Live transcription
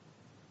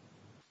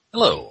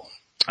Hello,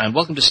 and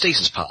welcome to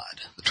Stasis Pod,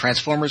 the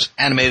Transformers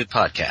animated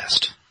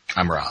podcast.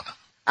 I'm Rob.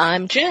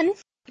 I'm Jen.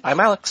 I'm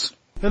Alex.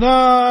 And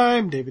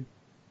I'm David.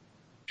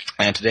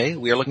 And today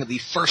we are looking at the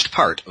first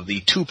part of the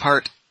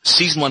two-part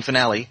Season 1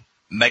 finale,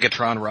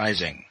 Megatron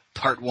Rising,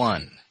 Part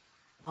 1.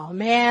 Oh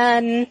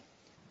man,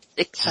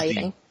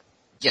 exciting.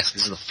 This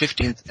is the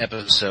 15th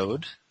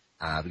episode,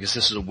 because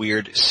this is a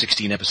weird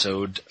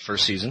 16-episode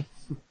first season.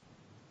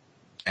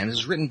 And this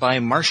is written by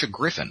Marcia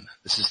Griffin.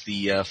 This is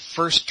the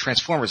first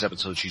Transformers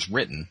episode she's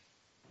written,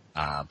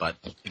 but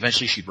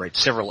eventually she'd write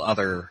several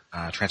other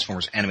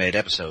Transformers animated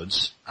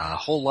episodes, a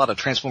whole lot of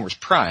Transformers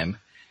Prime,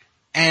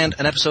 and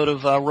an episode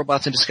of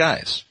Robots in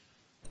Disguise.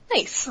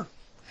 Nice.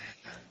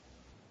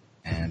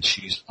 And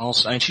she's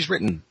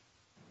written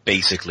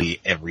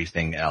basically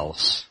everything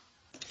else.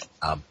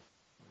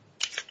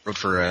 Wrote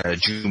for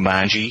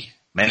Jumanji,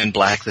 Men in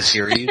Black the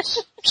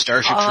series,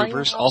 Starship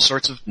Troopers, all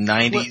sorts of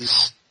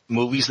 90s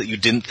movies that you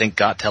didn't think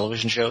got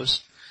television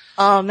shows.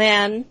 Oh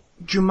man.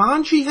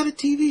 Jumanji had a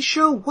TV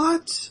show?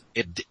 What?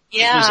 It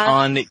was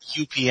on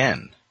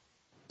UPN.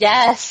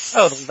 Yes.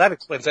 Oh, that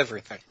explains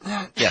everything.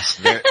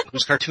 Yes,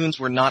 those cartoons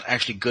were not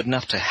actually good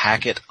enough to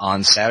hack it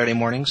on Saturday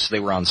mornings. They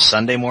were on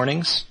Sunday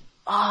mornings.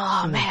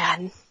 Oh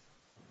man.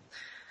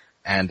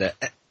 And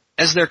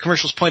as their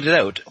commercials pointed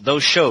out,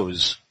 those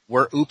shows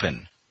were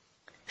oopin'.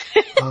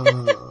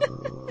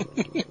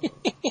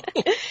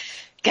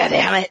 God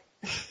damn it.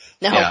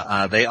 No.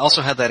 Yeah, they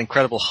also had that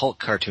Incredible Hulk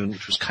cartoon,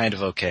 which was kind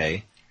of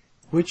okay.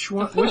 Which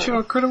one? Which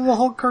Incredible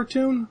Hulk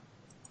cartoon?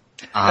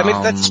 I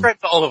mean, that describes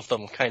all of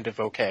them kind of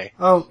okay.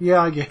 Oh,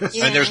 yeah, I guess.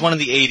 Yeah. I mean, there was one in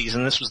the 80s,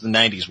 and this was the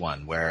 90s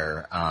one,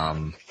 where,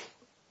 I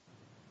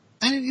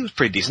think it was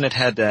pretty decent. It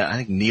had, I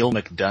think, Neil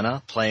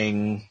McDonough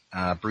playing,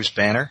 Bruce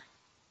Banner.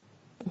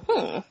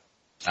 He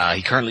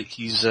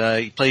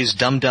plays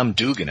Dum Dum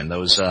Dugan in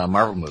those,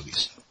 Marvel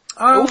movies.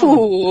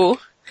 Ooh.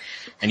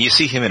 And you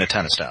see him in a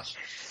ton of stuff.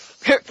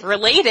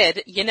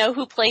 Related, you know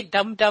who played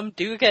Dum Dum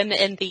Dugan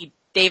in the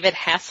David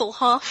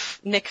Hasselhoff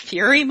Nick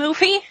Fury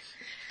movie?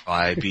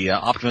 I'd be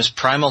Optimus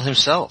Primal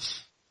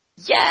himself.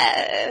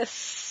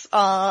 Yes.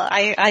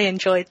 I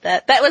enjoyed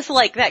that.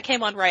 That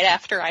came on right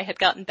after I had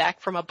gotten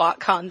back from a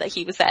BotCon that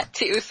he was at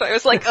too, so I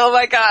was like, oh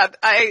my god,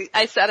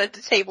 I sat at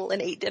the table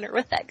and ate dinner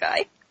with that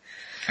guy.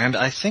 And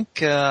I think,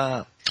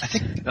 the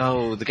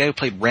guy who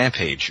played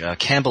Rampage,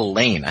 Campbell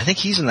Lane, I think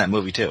he's in that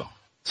movie too.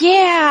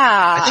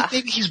 Yeah. I think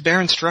maybe he's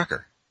Baron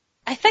Strucker.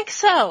 I think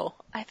so.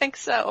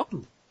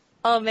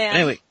 Oh man.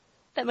 Anyway.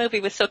 That movie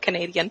was so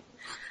Canadian.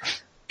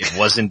 It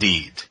was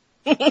indeed.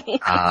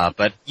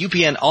 But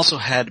UPN also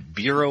had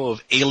Bureau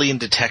of Alien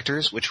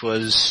Detectors, which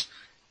was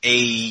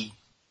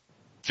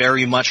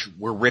very much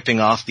we're ripping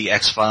off the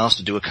X-Files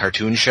to do a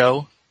cartoon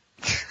show.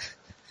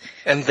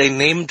 And they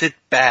named it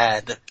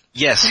bad.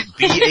 Yes,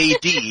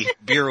 BAD,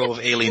 Bureau of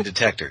Alien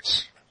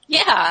Detectors.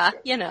 Yeah,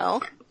 you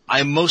know.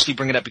 I mostly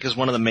bring it up because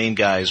one of the main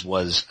guys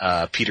was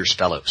Peter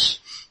Spellos.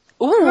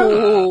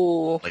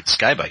 Ooh. Like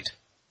Skybite.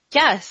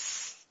 Yes.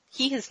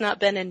 He has not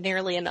been in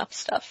nearly enough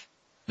stuff.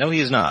 No, he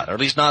is not. Or at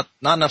least not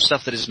enough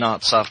stuff that is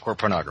not softcore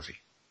pornography.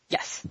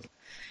 Yes.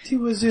 He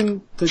was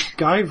in The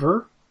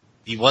Guyver.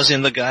 He was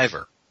in The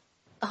Guyver.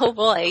 Oh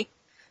boy.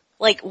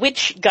 Like,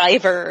 which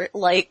Guyver?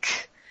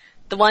 Like,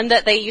 the one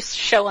that they used to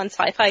show on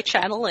Sci-Fi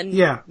Channel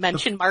and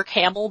mention Mark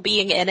Hamill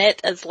being in it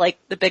as, like,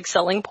 the big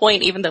selling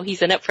point, even though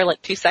he's in it for,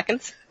 like, 2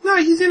 seconds? No,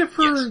 he's in it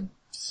for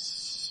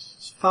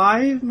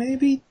 5,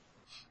 maybe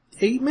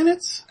 8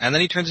 minutes. And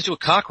then he turns into a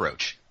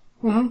cockroach.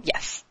 Mm-hmm.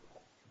 Yes.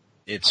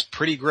 It's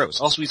pretty gross.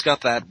 Also, he's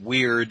got that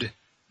weird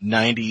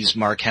 90s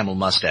Mark Hamill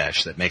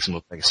mustache that makes him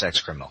look like a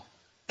sex criminal.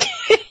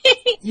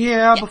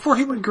 Yeah, before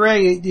he went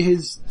gray,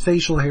 his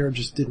facial hair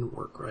just didn't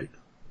work right.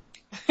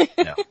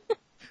 No.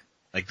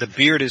 Like, the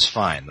beard is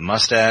fine. The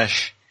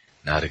mustache,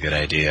 not a good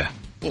idea.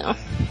 No.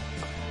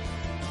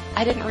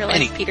 I didn't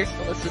realize Peter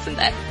Spillis was in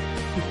that.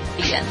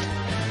 The end.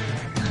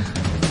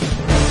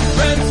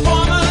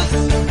 Transformers,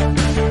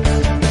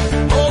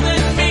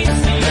 holding me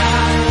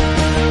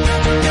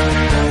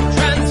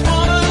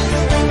Transformers,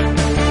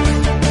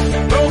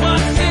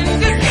 robots in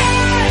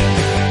disguise,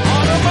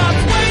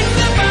 Autobots wage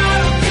the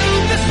battle to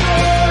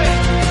destroy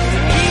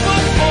the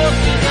evil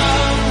forces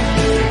of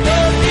the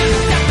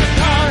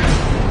Decepticons.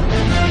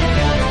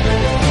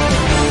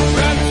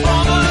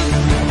 Transformers,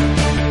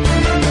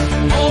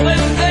 all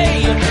when they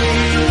agree.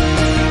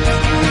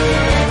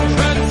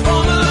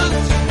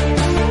 Transformers,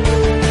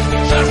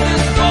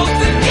 justice goes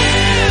again.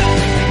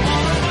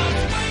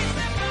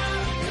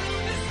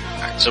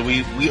 Alright, so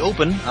we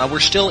open, we're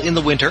still in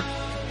the winter.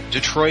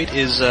 Detroit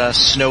is,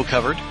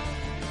 snow-covered.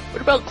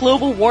 What about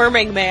global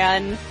warming,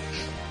 man?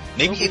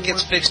 Maybe it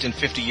gets fixed in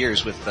 50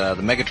 years with, the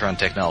Megatron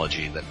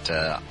technology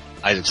that,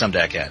 Isaac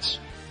Sumdac has.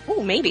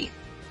 Ooh, maybe.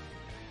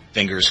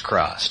 Fingers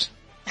crossed.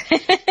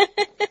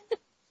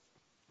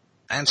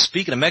 And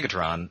speaking of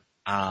Megatron,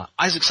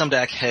 Isaac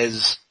Sumdac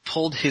has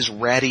pulled his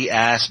ratty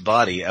ass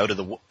body out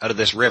of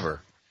this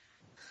river.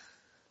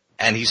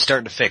 And he's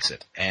starting to fix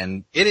it.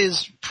 And it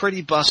is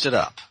pretty busted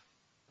up.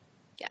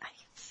 Yeah.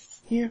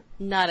 Yeah.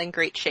 Not in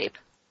great shape.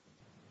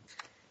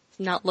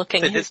 not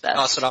looking They his did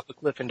toss best. it off a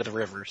cliff into the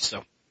river,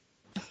 so.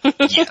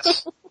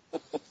 Yes.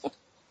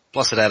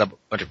 Plus it had a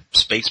bunch of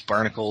space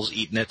barnacles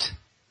eating it.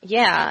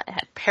 Yeah, it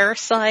had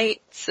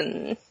parasites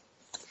and...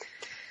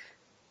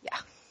 Yeah.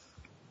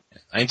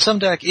 I mean,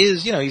 Sumdac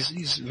is,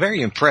 he's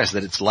very impressed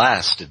that it's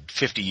lasted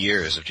 50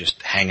 years of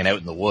just hanging out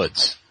in the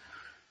woods.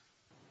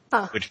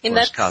 Huh. Which, of And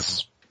course, that's...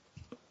 causes...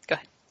 Go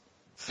ahead.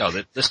 No,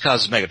 this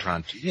causes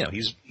Megatron,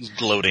 he's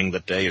gloating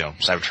that,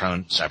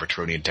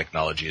 Cybertronian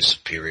technology is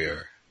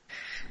superior.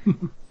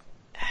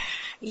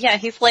 Yeah,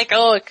 he's like,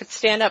 oh, it could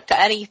stand up to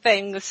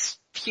anything this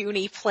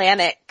puny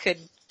planet could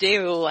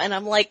do. And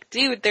I'm like,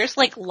 dude, there's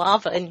like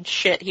lava and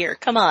shit here.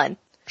 Come on.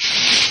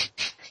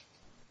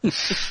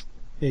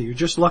 Yeah, you're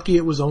just lucky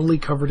it was only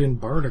covered in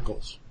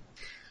barnacles.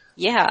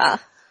 Yeah.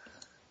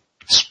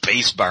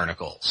 Space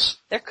barnacles.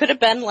 There could have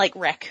been like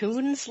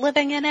raccoons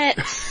living in it.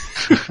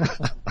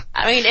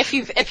 I mean, if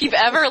you've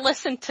ever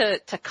listened to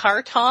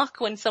car talk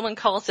when someone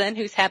calls in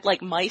who's had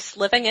like mice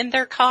living in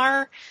their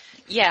car,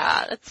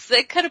 yeah,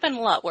 it could have been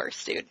a lot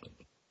worse, dude.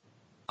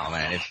 Oh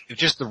man, if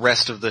just the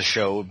rest of the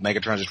show,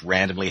 Megatron just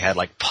randomly had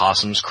like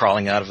possums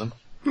crawling out of him.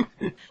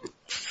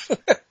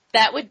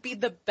 That would be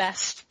the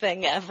best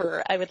thing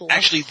ever. I would love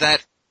Actually,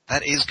 that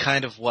is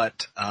kind of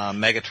what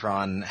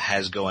Megatron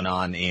has going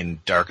on in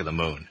Dark of the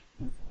Moon.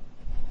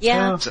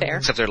 Yeah, Except- fair.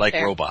 Except they're like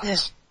Fair.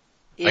 robots.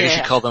 Yeah. I guess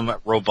you call them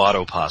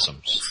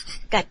robotopossums,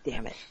 God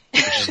damn it.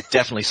 which is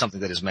definitely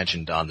something that is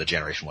mentioned on the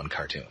Generation 1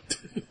 cartoon.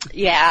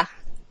 Yeah.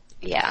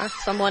 Yeah,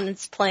 someone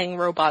is playing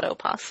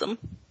Robotopossum.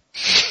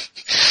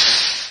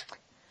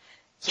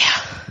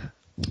 Yeah.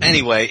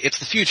 Anyway, it's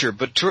the future,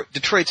 but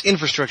Detroit's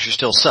infrastructure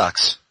still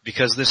sucks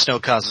because this snow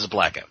causes a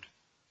blackout.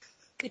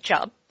 Good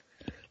job.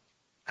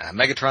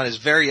 Megatron is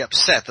very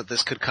upset that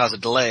this could cause a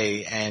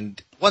delay,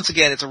 and once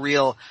again, it's a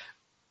real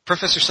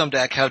Professor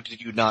Sumdac, how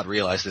did you not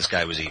realize this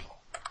guy was evil?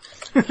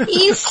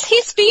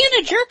 He's being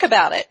a jerk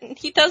about it.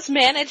 He does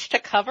manage to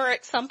cover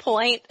at some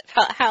point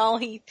how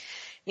he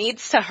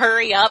needs to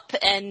hurry up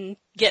and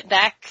get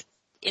back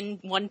in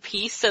one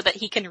piece so that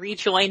he can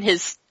rejoin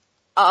his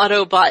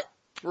Autobot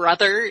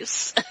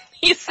brothers.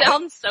 He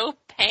sounds so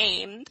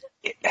pained.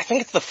 I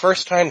think it's the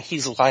first time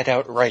he's lied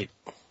out right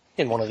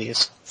in one of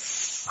these.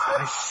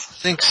 I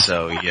think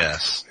so,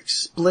 yes.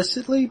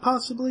 Explicitly,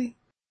 possibly?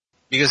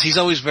 Because he's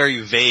always very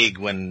vague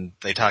when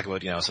they talk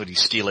about, somebody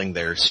stealing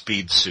their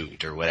speed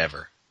suit or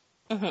whatever.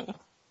 Mm-hmm.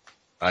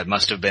 It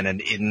must have been an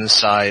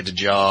inside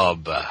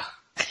job.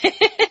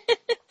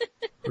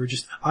 Or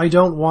just, I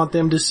don't want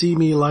them to see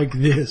me like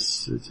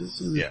this. It's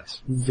just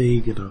Yes.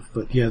 vague enough.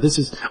 But yeah, this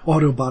is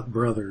Autobot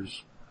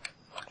Brothers.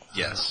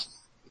 Yes.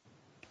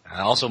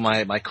 Also,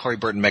 my Corey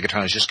Burton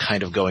Megatron is just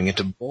kind of going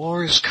into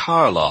Boris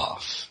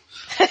Karloff.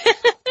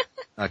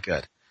 Not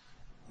good.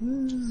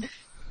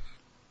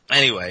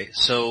 Anyway,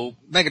 so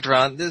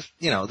Megatron,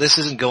 this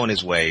isn't going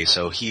his way,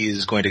 so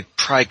he's going to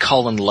try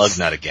calling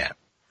Lugnut again.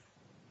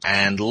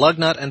 And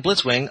Lugnut and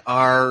Blitzwing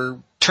are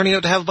turning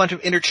out to have a bunch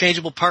of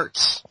interchangeable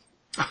parts.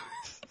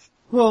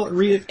 Well,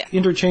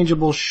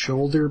 interchangeable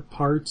shoulder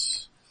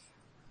parts,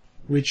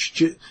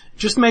 which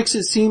just makes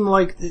it seem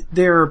like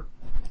their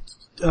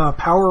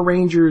Power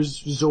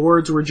Rangers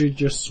Zords were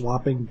just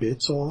swapping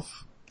bits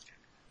off.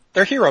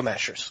 They're hero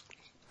mashers.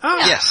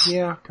 Ah, Yes.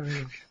 Yeah, kind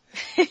of.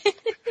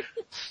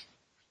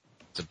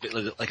 It's a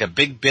bit like a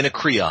big bin of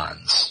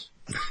crayons.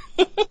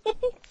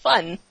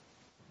 Fun.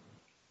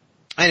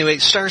 Anyway,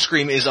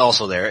 Starscream is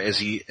also there as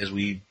he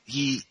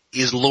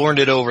is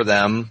lording it over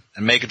them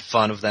and making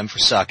fun of them for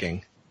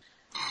sucking.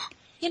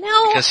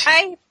 Because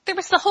there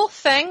was the whole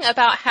thing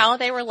about how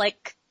they were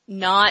like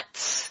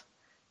not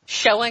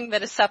showing the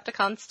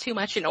Decepticons too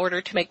much in order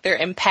to make their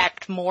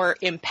impact more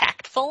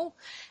impactful.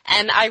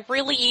 And I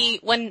really,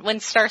 when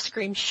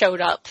Starscream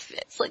showed up,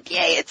 it's like,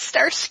 yay, it's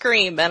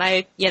Starscream. And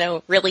I,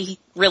 really,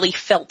 really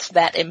felt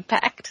that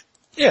impact.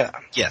 Yeah.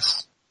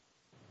 Yes.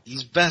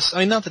 He's best. I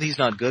mean, not that he's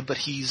not good, but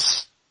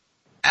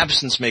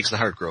absence makes the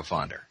heart grow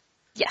fonder.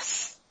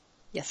 Yes.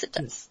 Yes, it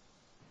does.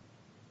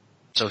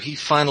 So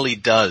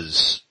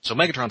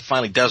Megatron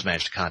finally does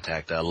manage to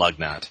contact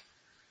Lugnut.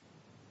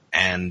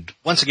 And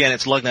once again,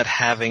 it's Lugnut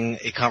having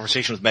a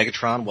conversation with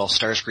Megatron while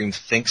Starscream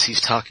thinks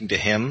he's talking to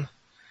him.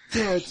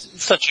 Yeah,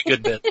 it's Such a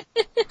good bit.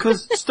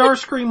 because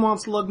Starscream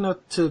wants Lugnut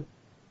to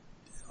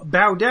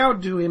bow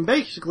down to him,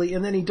 basically,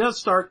 and then he does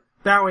start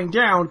bowing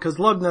down because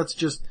Lugnut's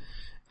just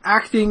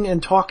acting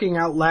and talking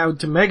out loud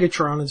to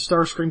Megatron, and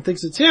Starscream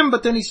thinks it's him,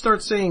 but then he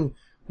starts saying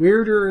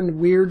weirder and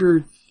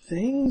weirder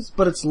things,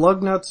 but it's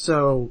Lugnut,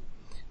 so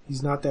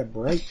he's not that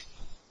bright.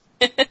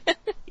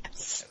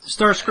 Yes.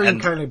 Starscream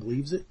kind of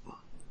believes it.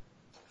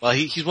 Well,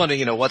 he's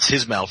wondering, what's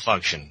his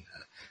malfunction?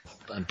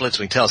 And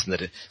Blitzwing tells him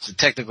that it's a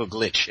technical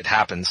glitch. It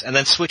happens. And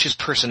then switches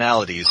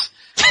personalities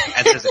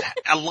and says it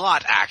a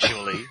lot,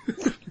 actually.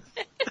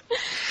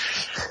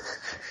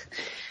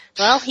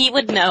 Well, he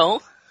would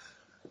know.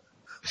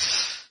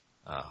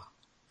 Oh.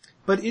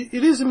 But it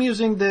is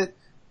amusing that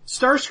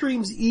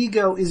Starscream's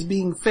ego is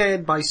being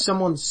fed by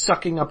someone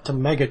sucking up to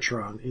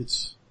Megatron.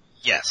 It's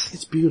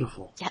Yes.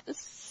 beautiful.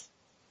 Yes.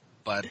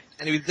 But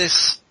anyway,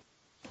 this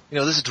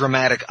this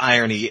dramatic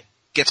irony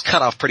gets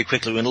cut off pretty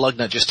quickly when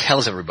Lugnut just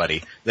tells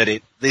everybody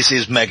that this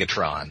is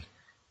Megatron,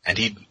 and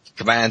he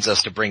commands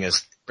us to bring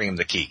him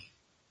the key.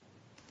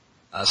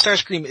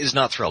 Starscream is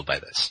not thrilled by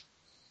this.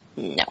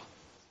 No.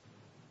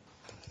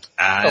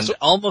 And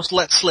almost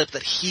let slip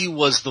that he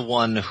was the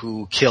one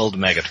who killed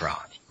Megatron.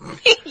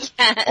 Yes.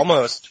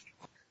 Almost.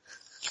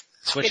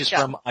 Switches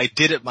from I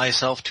did it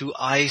myself to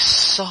I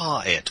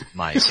saw it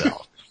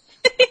myself.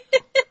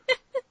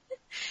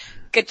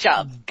 Good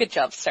job,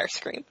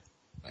 Starscream.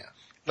 Yeah.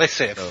 Nice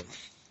save.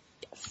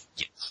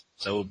 Yes.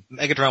 So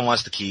Megatron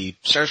wants the key.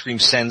 Starscream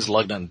sends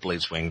Lugnut and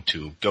Bladeswing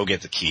to go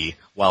get the key,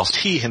 whilst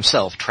he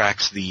himself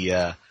tracks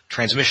the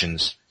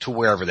transmissions to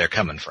wherever they're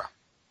coming from.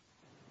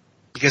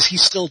 Because he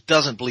still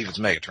doesn't believe it's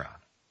Megatron.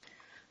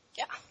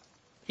 Yeah.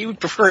 He would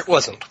prefer it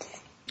wasn't.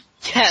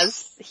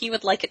 Yes, he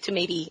would like it to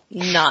maybe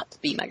not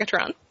be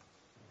Megatron.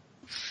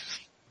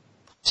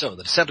 So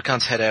the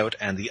Decepticons head out,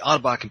 and the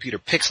Autobot computer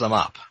picks them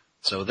up.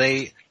 So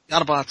the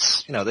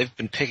Autobots, they've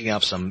been picking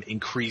up some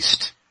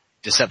increased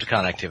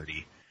Decepticon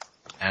activity,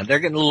 and they're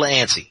getting a little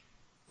antsy.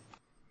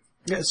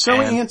 Yeah,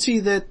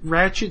 antsy that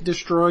Ratchet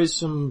destroys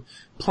some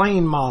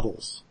plane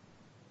models.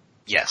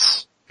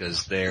 Yes,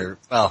 because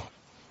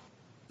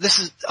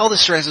all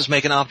this stress is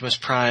making Optimus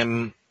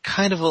Prime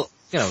kind of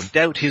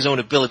doubt his own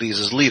abilities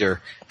as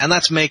leader, and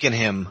that's making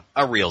him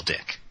a real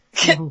dick.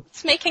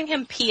 It's making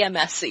him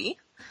PMSy.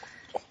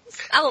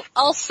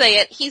 I'll say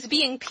it, he's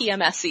being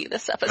PMSy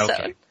this episode.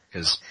 Okay,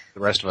 because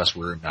the rest of us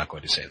were not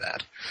going to say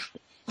that.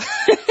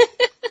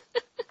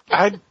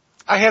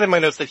 I had in my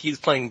notes that he's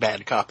playing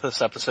bad cop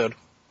this episode.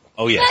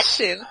 Oh yes.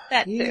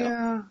 That too.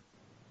 Yeah.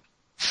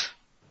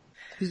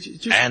 He's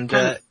just kind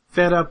of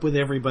fed up with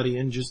everybody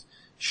and just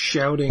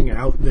shouting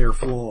out their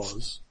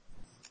flaws.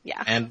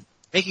 Yeah. And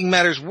making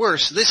matters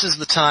worse, this is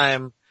the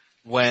time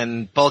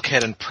when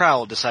Bulkhead and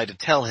Prowl decide to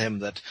tell him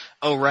that,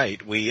 oh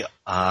right, we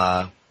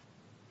rescued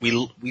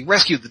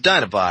the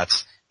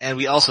Dinobots, and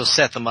we also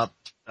set them up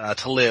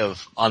to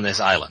live on this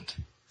island.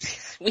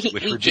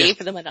 We gave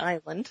them an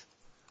island.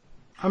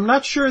 I'm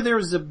not sure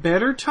there's a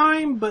better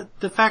time, but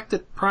the fact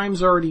that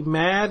Prime's already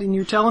mad and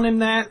you're telling him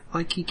that,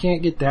 like he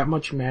can't get that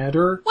much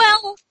madder.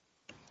 Well,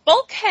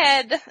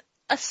 Bulkhead,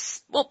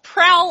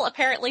 Prowl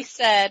apparently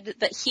said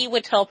that he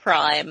would tell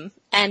Prime,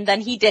 and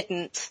then he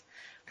didn't.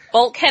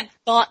 Bulkhead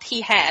thought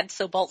he had,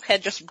 so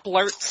Bulkhead just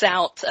blurts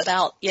out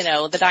about, the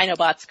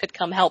Dinobots could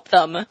come help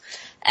them,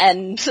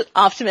 and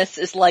Optimus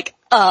is like,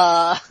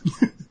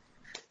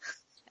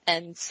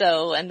 And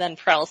then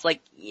Prowl's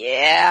like,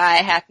 yeah,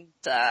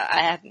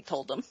 I hadn't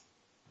told him.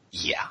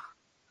 Yeah.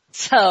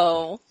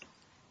 So,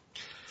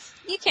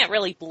 you can't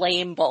really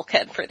blame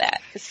Bulkhead for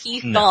that, because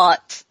he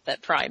thought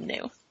that Prime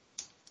knew.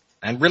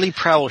 And really,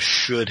 Prowl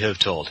should have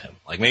told him.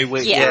 Like maybe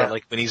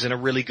like when he's in a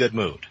really good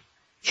mood.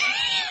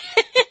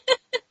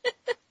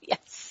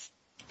 Yes.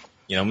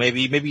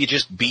 Maybe you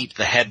just beat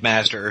the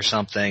headmaster or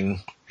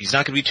something. He's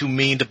not going to be too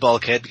mean to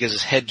Bulkhead because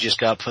his head just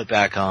got put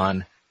back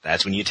on.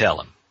 That's when you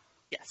tell him.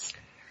 Yes.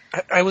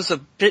 I was a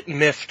bit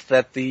miffed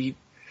that the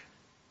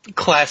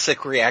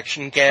classic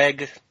reaction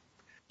gag,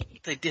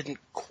 they didn't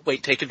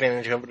quite take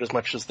advantage of it as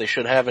much as they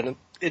should have, and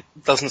it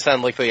doesn't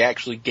sound like they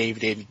actually gave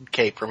David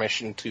Kaye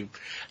permission to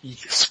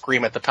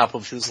scream at the top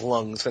of his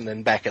lungs and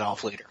then back it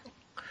off later.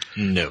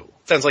 No.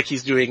 Sounds like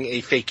he's doing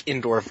a fake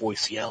indoor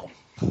voice yell.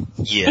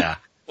 Yeah.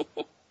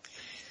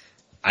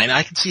 And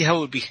I can see how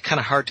it would be kind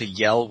of hard to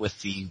yell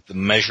with the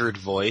measured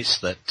voice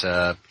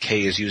that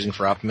Kaye is using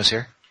for Optimus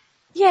here.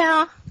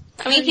 Yeah.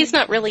 I mean, he's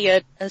not really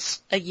a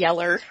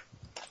yeller.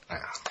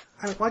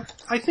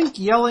 I think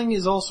yelling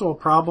is also a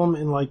problem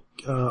in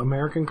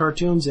American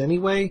cartoons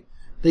anyway.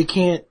 They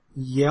can't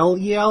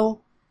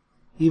yell,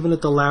 even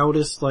at the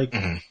loudest, I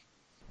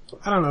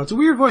don't know, it's a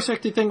weird voice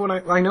acting thing when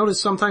I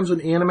notice sometimes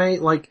with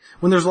anime,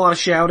 when there's a lot of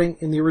shouting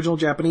in the original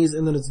Japanese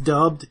and then it's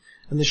dubbed,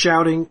 and the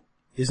shouting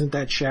isn't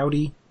that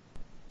shouty.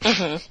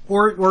 Mm-hmm.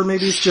 Or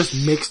maybe it's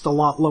just mixed a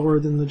lot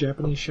lower than the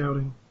Japanese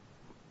shouting.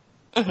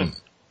 Mm-hmm.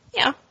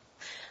 Yeah.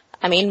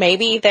 I mean,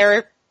 maybe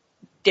they're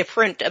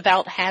different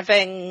about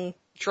having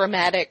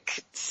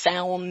dramatic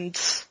sound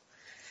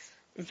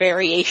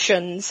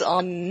variations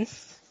on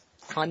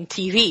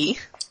TV.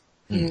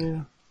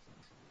 Yeah.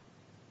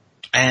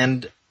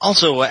 And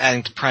also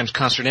adding to Prime's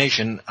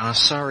consternation,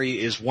 Sari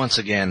is once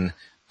again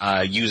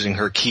using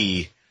her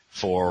key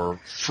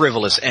for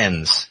frivolous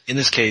ends. In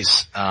this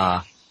case,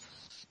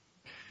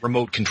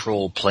 remote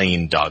control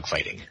plane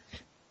dogfighting.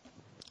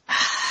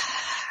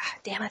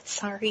 Damn it,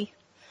 sorry.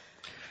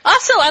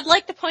 Also, I'd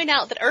like to point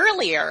out that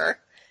earlier,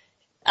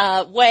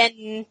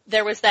 when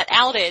there was that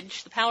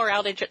outage, the power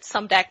outage at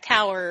Sumdac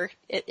Tower,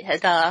 it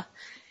had,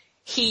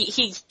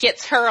 he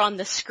gets her on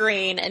the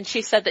screen, and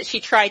she said that she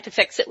tried to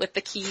fix it with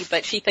the key,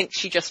 but she thinks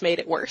she just made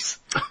it worse.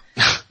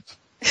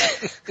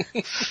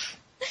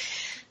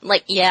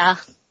 That's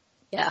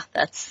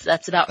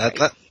about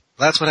right.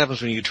 That's what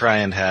happens when you try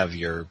and have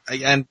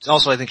and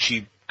also I think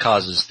she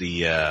causes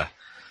the,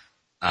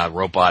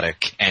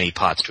 robotic Annie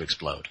Potts to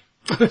explode.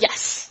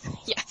 Yes.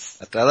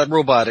 That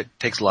robot, it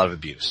takes a lot of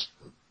abuse.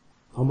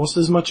 Almost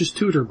as much as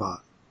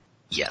Tutorbot.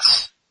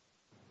 Yes.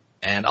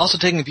 And also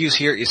taking abuse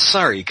here is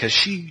Sari, because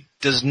she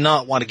does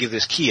not want to give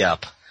this key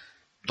up,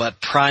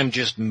 but Prime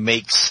just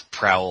makes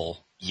Prowl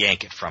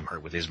yank it from her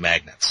with his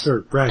magnets.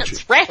 Or Ratchet.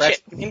 It's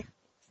Ratchet.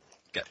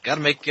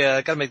 Gotta make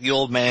the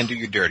old man do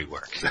your dirty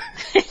work.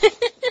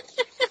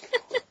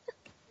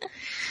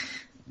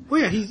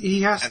 Well, yeah,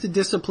 he has to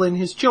discipline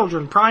his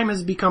children. Prime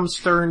has become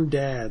stern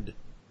dad.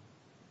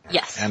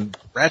 Yes. And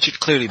Ratchet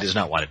clearly does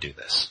not want to do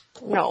this.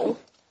 No.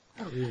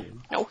 Oh, really?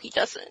 No, he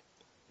doesn't.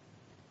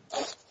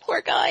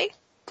 Poor guy.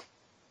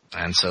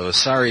 And so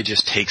Sari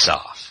just takes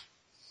off.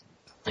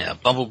 Yeah,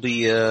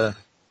 Bumblebee,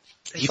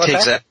 he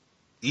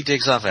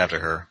takes off after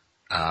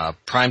her.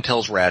 Prime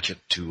tells Ratchet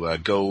to,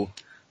 go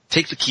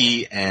take the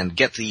key and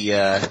get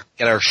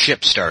our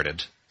ship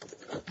started.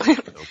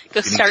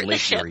 Go start the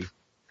ship. Fury.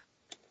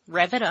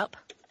 Rev it up.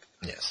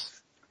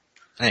 Yes.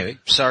 Anyway,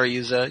 Sari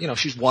is,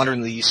 she's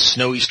wandering the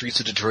snowy streets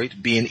of Detroit,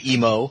 being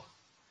emo.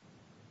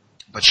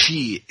 But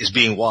she is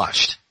being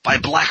watched by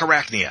Black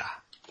Arachnia.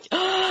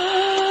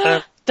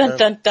 Dun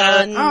dun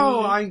dun.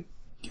 Oh, I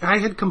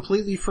had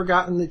completely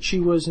forgotten that she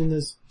was in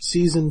this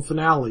season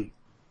finale.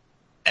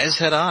 As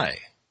had I.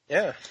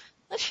 Yeah.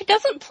 She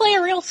doesn't play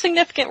a real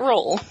significant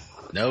role.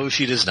 No,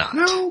 she does not.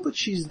 No, but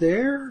she's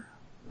there.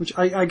 Which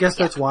I guess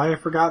that's why I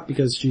forgot,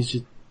 because she's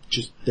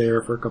just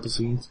there for a couple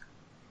scenes.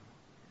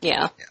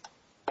 Yeah.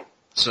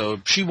 So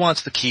she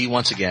wants the key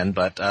once again,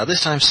 but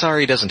this time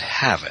Sari doesn't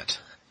have it.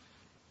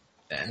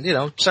 And,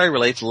 Sari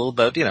relates a little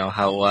about,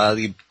 how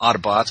the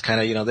Autobots kind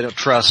of, they don't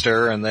trust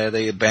her and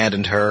they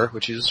abandoned her,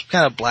 which is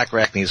kind of Black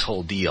Arachnia's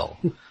whole deal.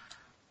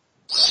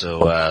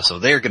 So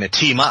they're gonna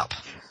team up.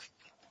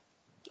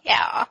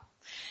 Yeah.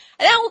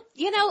 Now,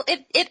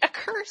 it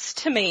occurs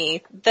to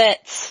me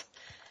that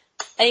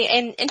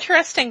an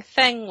interesting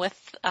thing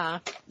with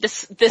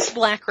this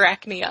Black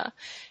Arachnia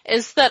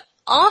is that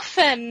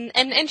often,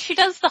 and she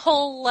does the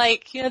whole,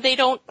 they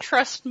don't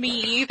trust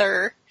me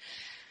either.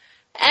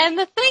 And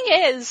the thing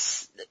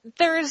is,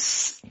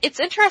 it's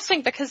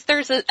interesting because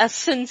there's a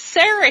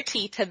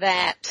sincerity to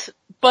that,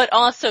 but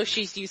also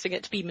she's using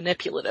it to be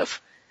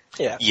manipulative.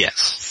 Yeah. Yes.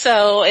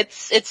 So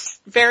it's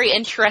very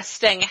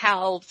interesting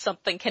how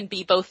something can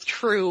be both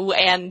true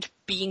and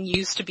being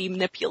used to be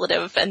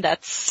manipulative, and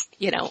that's,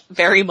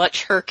 very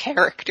much her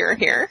character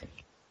here.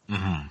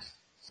 Mm-hmm.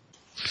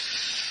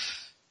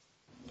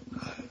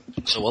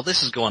 So while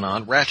this is going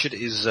on, Ratchet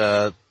is,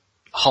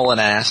 hauling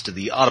ass to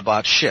the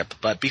Autobot ship,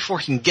 but before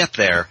he can get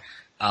there,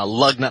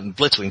 Lugnut and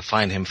Blitzwing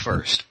find him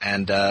first,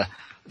 and,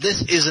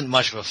 this isn't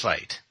much of a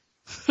fight.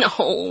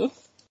 No.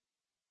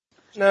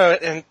 No,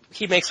 and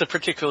he makes a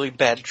particularly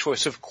bad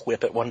choice of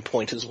quip at one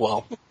point as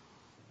well.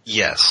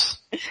 Yes.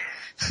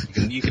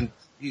 You can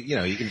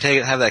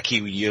have that key,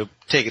 you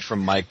take it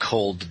from my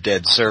cold,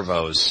 dead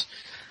servos.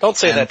 Don't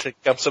say that to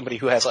somebody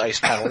who has ice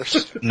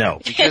powers. No,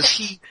 because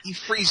he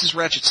freezes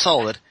Ratchet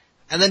solid,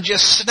 and then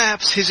just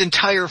snaps his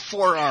entire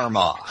forearm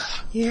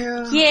off.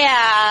 Yeah.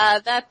 Yeah,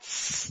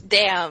 that's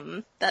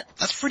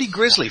pretty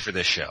grisly for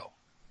this show.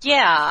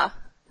 Yeah.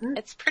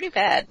 It's pretty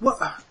bad.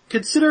 Well,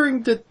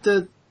 considering that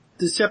the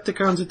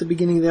Decepticons at the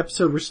beginning of the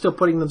episode were still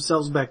putting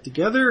themselves back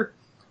together,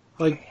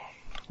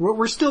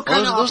 we're still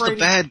kind of those operating... Those are the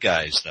bad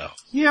guys, though.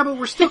 Yeah, but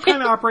we're still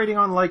kind of operating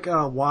on,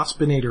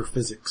 Waspinator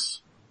physics.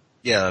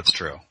 Yeah, that's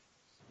true.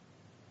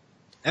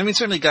 I mean,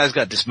 certainly guys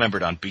got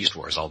dismembered on Beast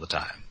Wars all the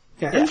time.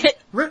 Yeah.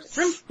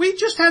 We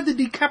just had the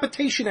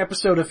decapitation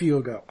episode a few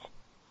ago.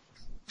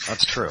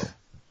 That's true.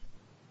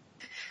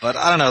 But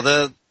I don't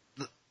know,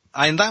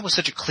 that was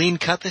such a clean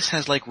cut. This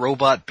has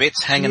robot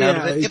bits hanging out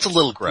of it. It's a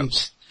little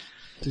gross.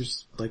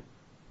 There's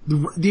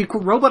the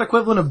robot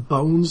equivalent of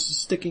bones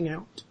sticking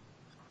out.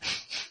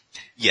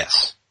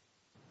 Yes.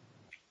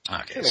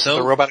 Okay, It's so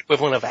the robot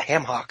equivalent of a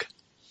ham hock.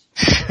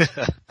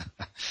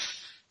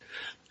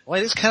 Well,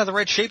 it is kind of the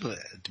right shape of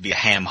it to be a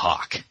ham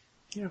hock.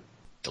 Yeah.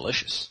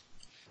 Delicious.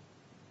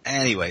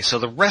 Anyway, so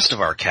the rest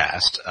of our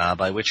cast,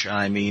 by which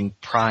I mean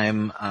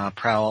Prime,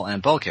 Prowl,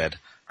 and Bulkhead,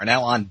 are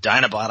now on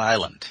Dinobot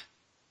Island.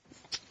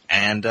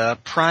 And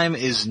Prime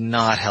is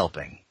not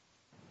helping.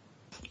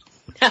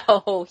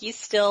 No, he's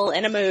still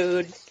in a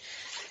mood.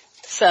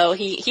 So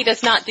he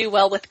does not do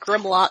well with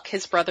Grimlock,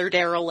 his brother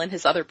Daryl, and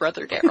his other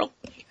brother Daryl.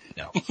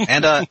 No.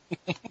 And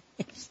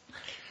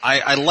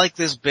I like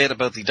this bit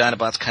about the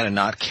Dinobots kind of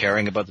not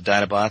caring about the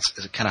Dinobots,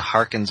 as it kind of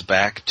harkens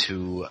back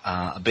to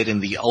a bit in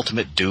the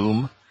Ultimate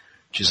Doom,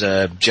 which is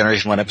a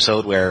Generation 1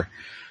 episode where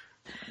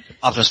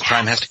Optimus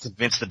Prime has to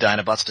convince the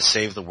Dinobots to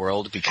save the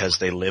world because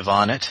they live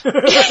on it.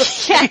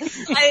 Yes,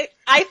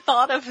 I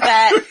thought of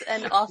that,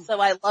 and also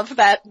I love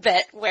that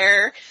bit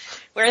where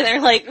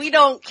they're like, we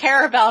don't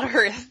care about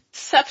her,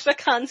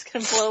 Decepticons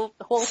can blow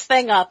the whole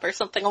thing up, or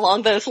something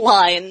along those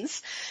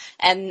lines,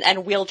 and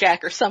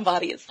Wheeljack or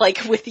somebody is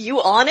like, with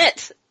you on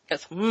it?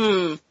 Goes,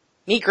 me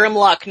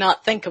Grimlock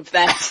not think of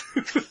that.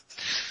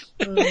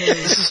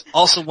 This is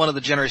also one of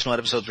the Generation 1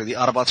 episodes where the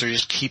Autobots are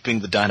just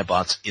keeping the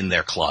Dinobots in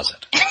their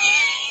closet.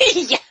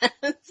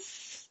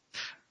 Yes.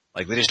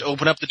 They just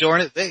open up the door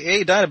and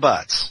hey,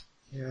 Dinobots.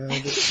 Yeah.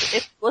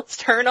 Let's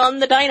turn on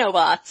the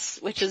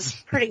Dinobots, which is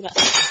pretty much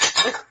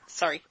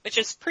sorry, which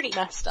is pretty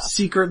messed up.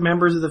 Secret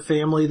members of the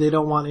family they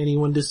don't want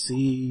anyone to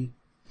see.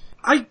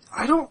 I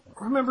don't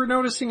remember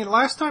noticing it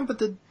last time, but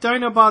the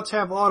Dinobots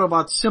have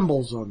Autobot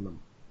symbols on them.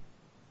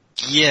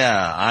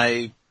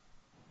 Yeah,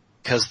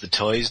 cause the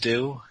toys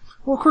do.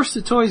 Well, of course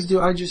the toys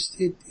do.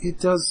 It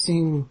does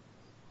seem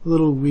a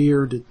little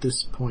weird at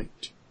this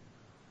point.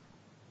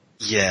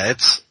 Yeah,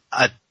 it's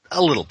a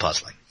little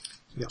puzzling.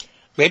 Yeah.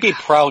 Maybe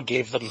Prowl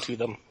gave them to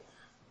them.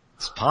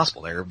 It's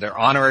possible. They're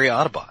honorary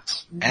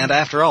Autobots. Mm-hmm. And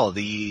after all,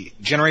 the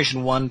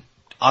Generation 1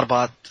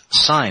 Autobot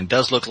sign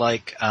does look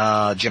like,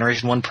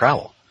 Generation 1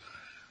 Prowl.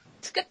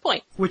 It's a good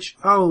point. Which,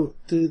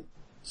 the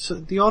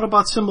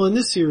Autobot symbol in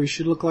this series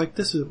should look like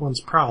this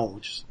one's Prowl,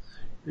 which is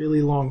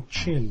really long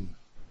chin.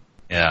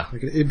 Yeah.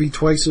 Like it'd be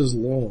twice as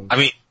long.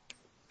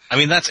 I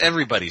mean that's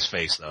everybody's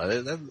face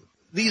though.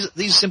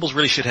 These symbols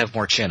really should have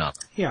more chin up.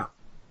 Yeah.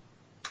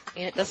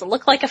 And it doesn't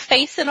look like a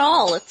face at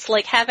all. It's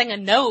like having a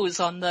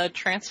nose on the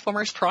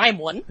Transformers Prime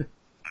one.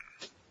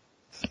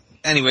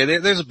 Anyway,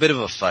 there's a bit of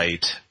a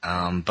fight,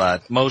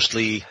 but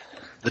mostly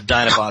the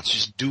Dinobots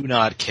just do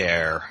not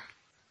care,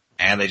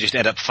 and they just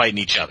end up fighting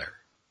each other.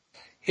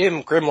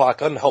 Him,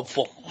 Grimlock,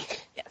 unhelpful.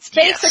 Yes,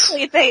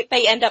 basically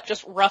they end up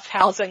just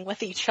roughhousing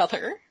with each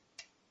other.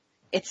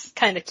 It's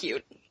kinda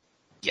cute.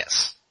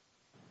 Yes.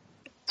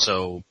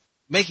 So,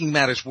 making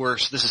matters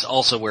worse, this is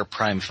also where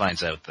Prime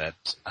finds out that,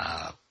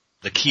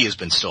 the key has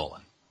been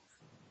stolen.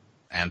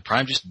 And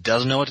Prime just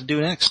doesn't know what to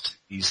do next.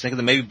 He's thinking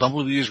that maybe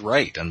Bumblebee is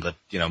right, and that,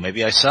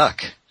 maybe I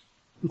suck.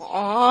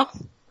 Aww.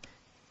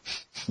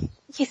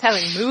 He's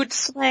having mood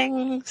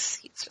swings.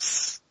 He's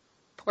just,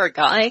 poor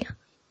guy.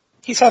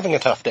 He's having a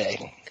tough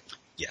day.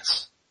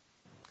 Yes.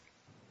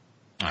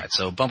 Alright,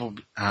 so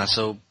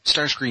so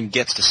Starscream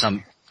gets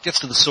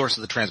to the source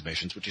of the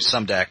transmissions, which is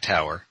Sumdac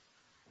Tower,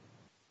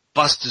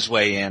 busts his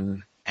way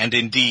in, and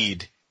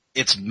indeed,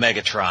 it's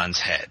Megatron's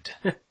head.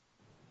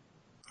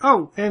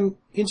 Oh, and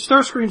in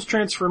Starscream's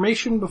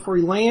transformation before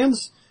he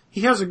lands,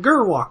 he has a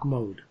Gerwalk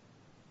mode.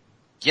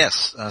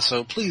 Yes,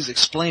 so please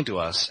explain to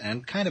us,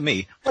 and kind of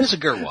me, what is a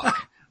Gerwalk?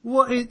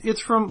 Well,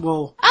 it's from, hey,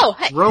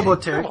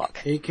 Robotech,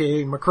 Gerwalk.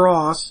 aka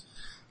Macross.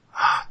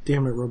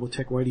 Damn it,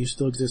 Robotech, why do you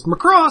still exist?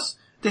 Macross,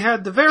 they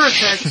had the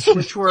Veritechs,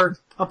 which were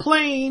a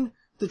plane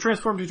that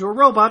transformed into a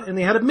robot, and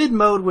they had a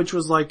mid-mode, which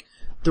was like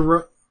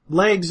the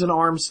legs and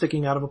arms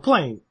sticking out of a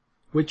plane,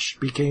 which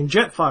became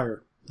Jetfire,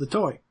 the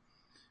toy.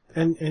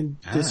 And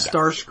this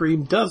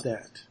Starscream does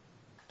that.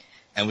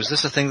 And was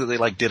this a thing that they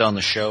did on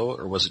the show,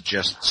 or was it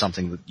just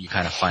something that you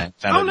kind of found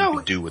out you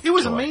could do with the toy? It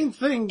was a main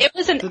thing. It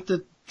was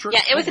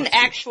it was an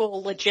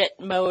actual legit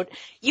mode.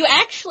 You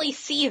actually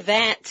see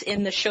that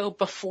in the show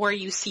before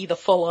you see the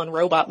full-on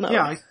robot mode.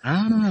 Yeah,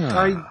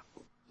 I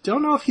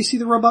don't know if you see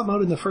the robot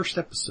mode in the first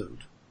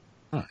episode.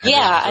 Huh.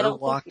 Yeah, I don't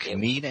think Gerwalk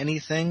mean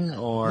anything,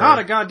 or? Not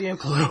a goddamn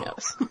clue.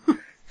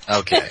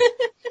 Okay.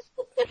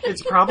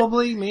 It's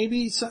probably,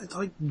 maybe,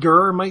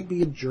 Gur might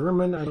be a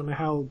German. I don't know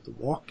how to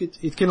walk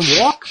it can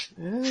walk.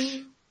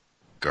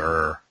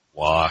 Gur,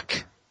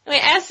 walk. I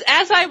mean,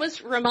 as I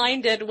was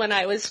reminded when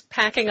I was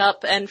packing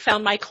up and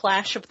found my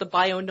Clash of the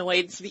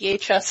Bionoids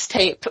VHS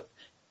tape,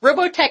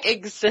 Robotech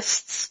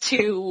exists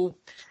to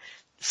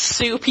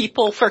sue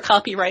people for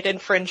copyright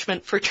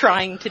infringement for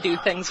trying to do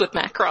things with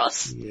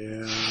Macross.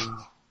 Yeah.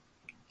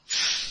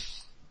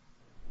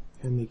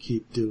 And they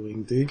keep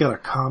they got a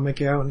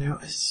comic out now.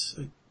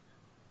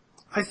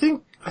 I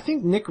think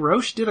Nick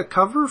Roche did a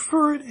cover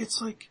for it.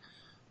 It's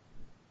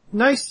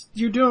nice,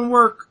 you're doing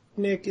work,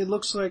 Nick. It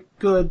looks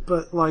good,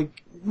 but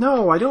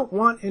no, I don't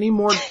want any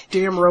more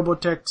damn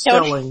Robotech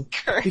selling.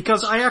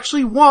 Because I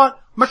actually want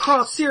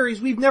Macross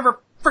series we've never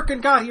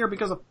frickin' got here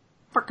because of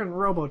frickin'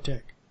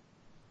 Robotech.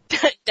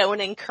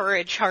 Don't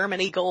encourage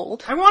Harmony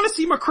Gold. I want to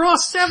see Macross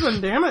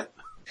 7, damn it.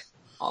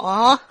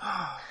 Aww.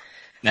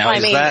 Now,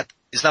 is that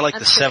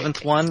the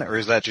seventh one, or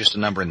is that just a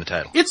number in the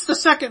title? It's the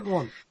second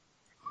one.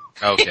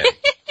 Okay.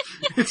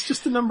 It's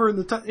just a number in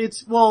the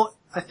title.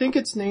 I think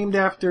it's named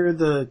after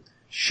the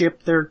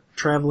ship they're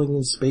traveling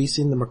in space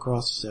in, the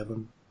Macross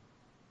 7.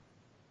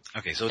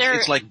 Okay, so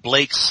it's like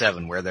Blake's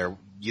 7, where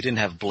you didn't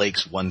have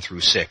Blake's 1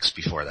 through 6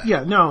 before that.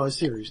 Yeah, no, a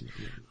series.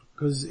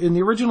 Because in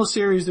the original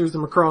series there's the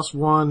Macross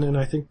 1, and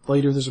I think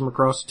later there's a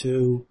Macross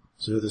 2,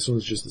 so this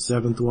one's just the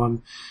 7th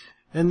one.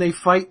 And they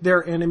fight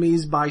their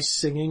enemies by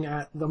singing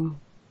at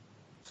them.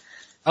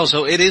 Oh,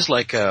 so it is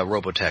like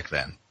Robotech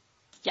then?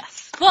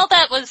 Yes. Well,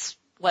 that was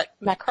what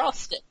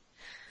Macross did.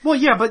 Well,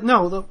 yeah, but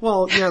no, the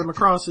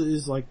Macross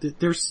is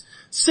there's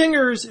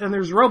singers and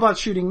there's robots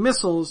shooting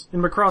missiles.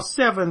 In Macross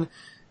 7,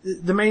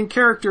 the main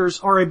characters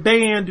are a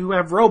band who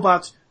have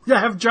robots that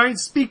have giant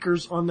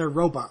speakers on their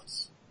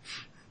robots.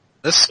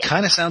 This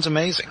kind of sounds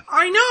amazing.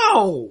 I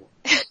know!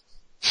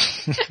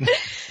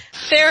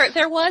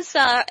 There was,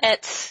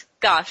 at,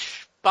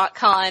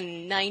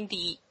 BotCon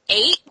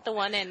 98, the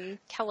one in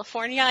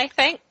California, I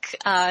think,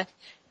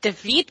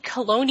 David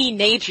Coloni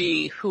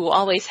Neji, who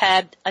always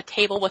had a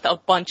table with a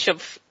bunch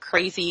of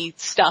crazy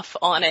stuff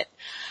on it,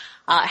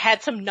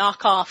 had some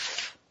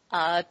knockoff,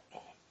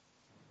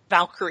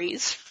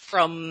 Valkyries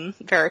from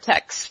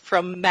Veritex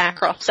from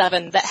Macross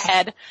 7 that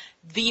had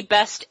the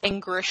best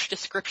English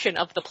description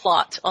of the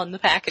plot on the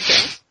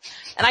packaging.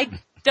 And I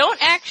don't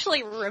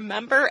actually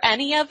remember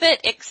any of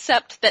it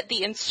except that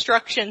the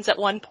instructions at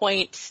one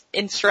point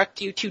instruct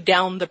you to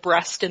down the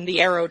breast in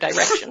the arrow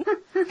direction.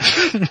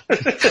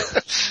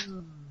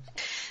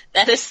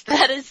 That is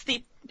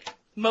the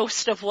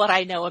most of what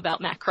I know about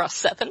Macross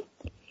 7.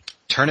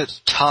 Turn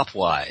it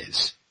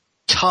topwise.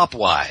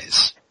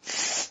 Topwise.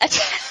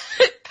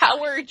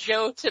 Power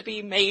Joe to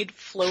be made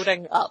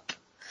floating up.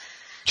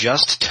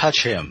 Just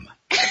touch him.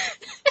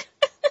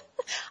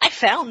 I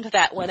found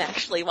that one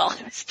actually while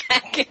I was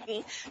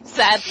packing.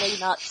 Sadly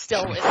not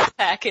still in the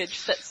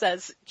package that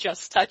says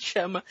just touch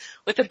him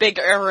with a big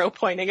arrow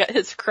pointing at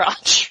his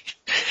crotch.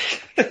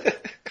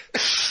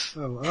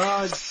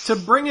 To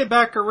bring it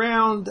back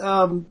around,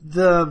 what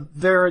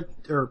the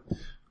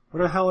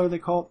hell are they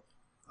called?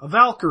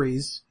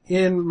 Valkyries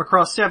in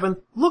Macross 7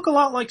 look a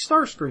lot like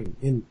Starscream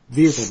in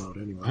vehicle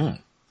mode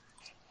anyway.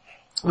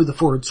 With the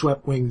forward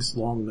swept wings,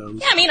 long nose.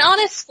 Yeah, I mean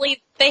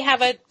honestly, they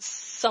have a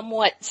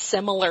somewhat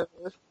similar,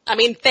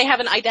 they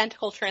have an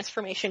identical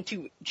transformation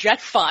to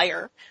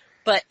Jetfire,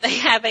 but they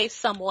have a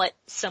somewhat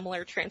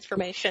similar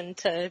transformation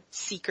to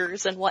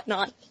Seekers and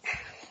whatnot.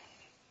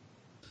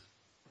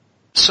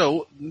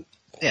 So,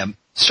 yeah,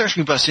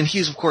 Starscream busts in.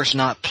 He's of course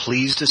not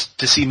pleased to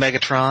see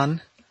Megatron.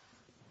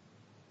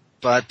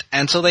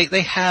 And so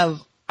they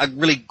have a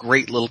really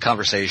great little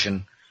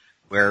conversation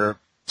where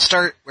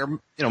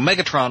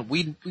Megatron,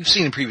 we've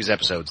seen in previous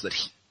episodes that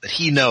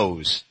he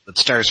knows that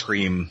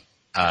Starscream,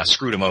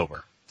 screwed him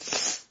over.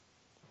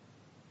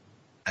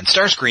 And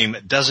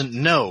Starscream doesn't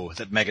know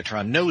that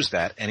Megatron knows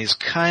that, and he's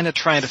kinda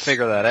trying to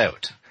figure that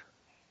out.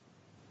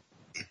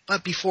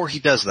 But before he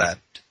does that,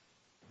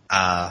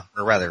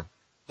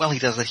 he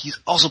does that, he's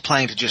also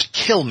planning to just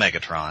kill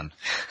Megatron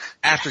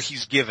after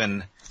he's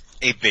given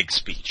a big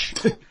speech.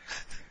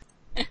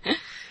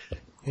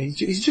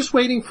 He's just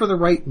waiting for the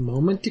right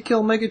moment to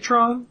kill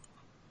Megatron,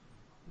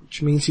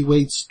 which means he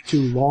waits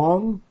too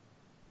long.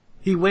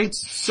 He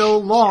waits so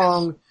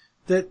long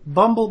that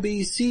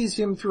Bumblebee sees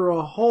him through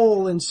a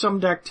hole in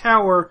Sumdac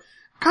Tower,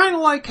 kinda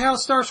like how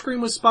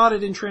Starscream was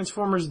spotted in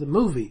Transformers the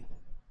movie.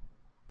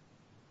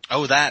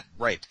 Oh, that,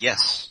 right,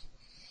 yes.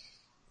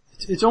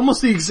 It's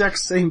almost the exact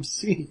same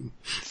scene.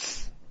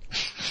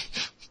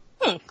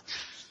 And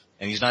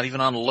he's not even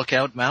on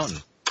Lookout Mountain.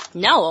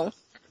 No.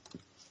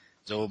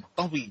 So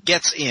Bumblebee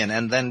gets in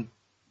and then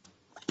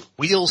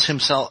wheels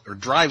himself, or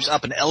drives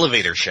up an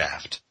elevator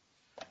shaft.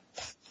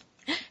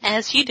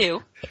 As you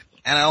do.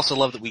 And I also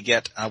love that we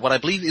get what I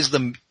believe is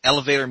the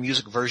elevator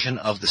music version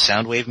of the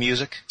Soundwave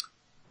music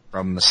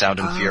from Sound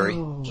and Fury.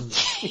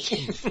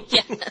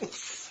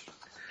 Yes.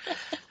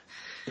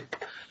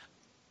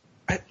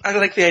 I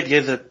like the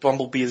idea that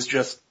Bumblebee is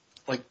just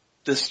like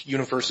this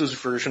universe's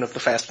version of the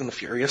Fast and the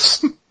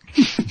Furious.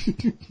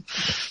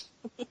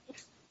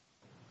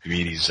 You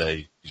mean he's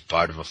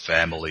part of a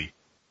family?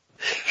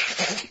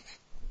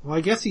 Well,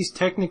 I guess he's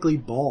technically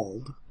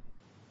bald.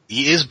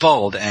 He is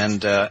bald,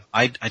 and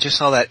I just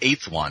saw that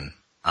 8th one.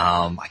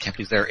 I can't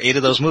believe there are 8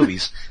 of those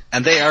movies,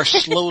 and they are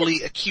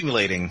slowly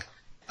accumulating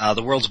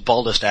the world's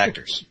baldest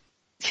actors.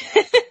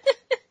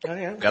 Oh,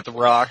 yeah. They've got The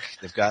Rock,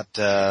 they've got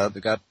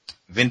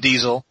Vin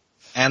Diesel,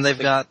 and they've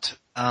got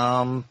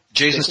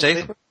Jason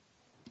Statham.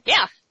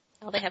 Yeah.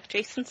 Well, they have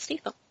Jason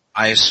Statham.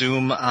 I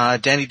assume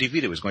Danny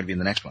DeVito is going to be in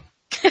the next one.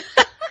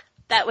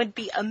 That would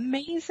be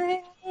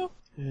amazing.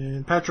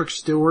 And Patrick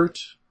Stewart.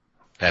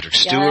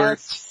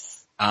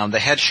 Yes. They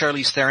had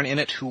Charlize Theron in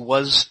it, who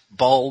was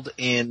bald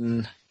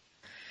in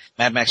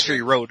Mad Max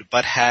Fury Road,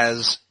 but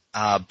has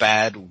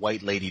bad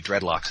white lady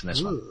dreadlocks in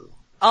this one.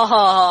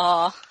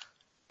 Oh.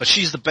 But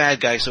she's the bad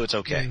guy, so it's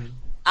okay.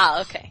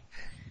 Ah, okay.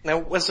 Now,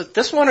 was it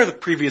this one or the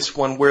previous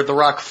one where The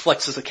Rock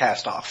flexes a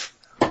cast off?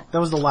 That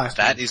was the last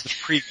one. That is the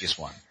previous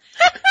one.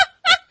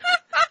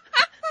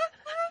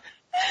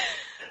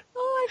 Oh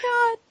my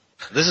god.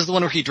 This is the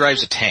one where he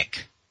drives a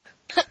tank.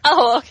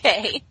 Oh,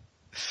 okay.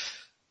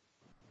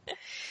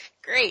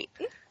 Great.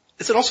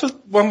 Is it also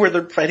one where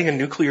they're fighting a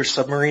nuclear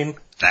submarine?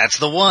 That's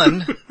the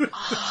one.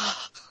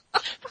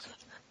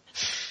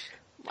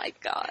 My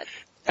god.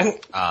 And,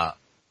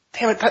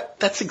 damn it,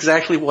 that's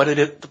exactly what it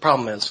is. The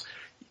problem is,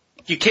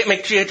 you can't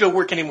make G.I. Joe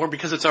work anymore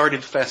because it's already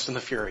the Fast and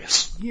the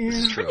Furious.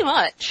 Yeah. Pretty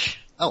much.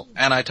 Oh,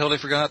 and I totally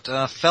forgot,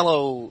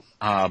 fellow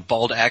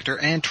bald actor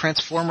and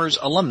Transformers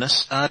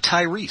alumnus,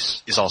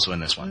 Tyrese, is also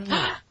in this one.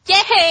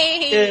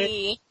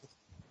 Yay!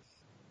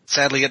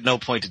 Sadly, at no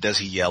point does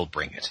he yell,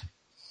 "Bring it."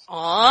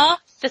 Aw.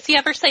 Does he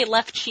ever say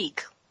left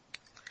cheek?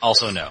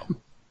 Also no.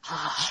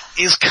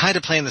 He's kind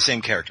of playing the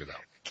same character,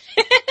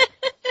 though.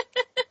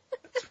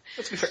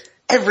 Let's be fair.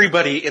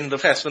 Everybody in the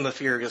Fast and the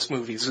Furious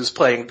movies is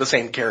playing the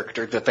same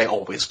character that they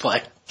always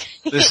play.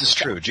 This is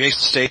true. Jason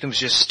Statham's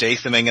just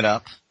Stathaming it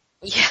up.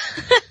 Yeah.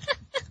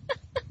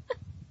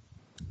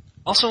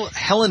 Also,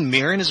 Helen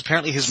Mirren is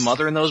apparently his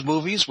mother in those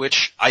movies,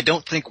 which I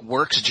don't think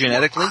works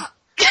genetically.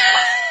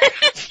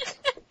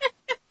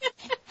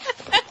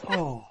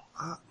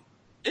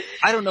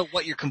 I don't know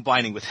what you're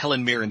combining with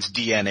Helen Mirren's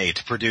DNA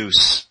to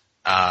produce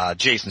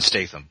Jason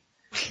Statham.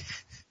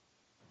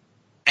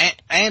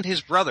 And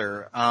his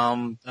brother,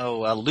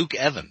 Luke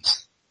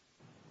Evans.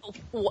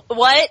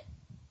 What?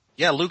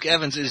 Yeah, Luke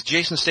Evans is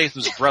Jason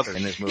Statham's brother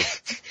in this movie.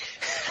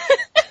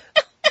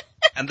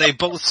 And they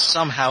both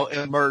somehow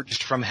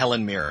emerged from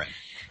Helen Mirren.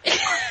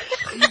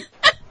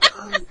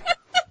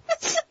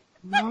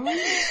 Oh No?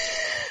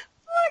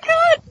 my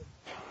god.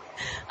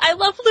 I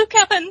love Luke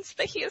Evans,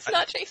 but he is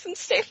not Jason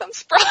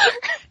Statham's brother.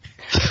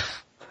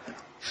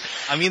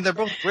 I mean, they're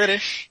both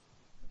British.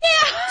 Yeah,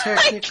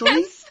 Technically.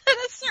 I guess at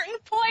a certain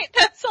point,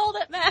 that's all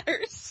that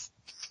matters.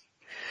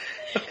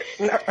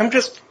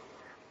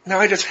 Now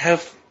I just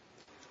have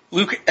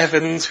Luke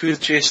Evans, who is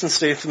Jason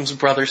Statham's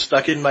brother,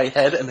 stuck in my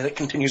head, and then it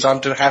continues on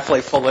to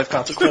Half-Life Full Life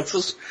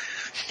Consequences.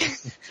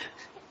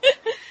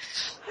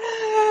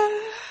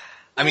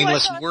 I mean,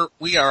 listen,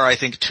 we are, I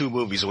think, 2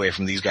 movies away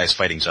from these guys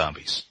fighting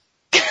zombies.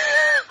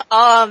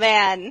 Oh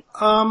man.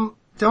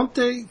 Don't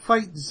they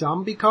fight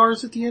zombie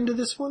cars at the end of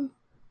this one?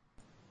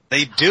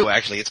 They do,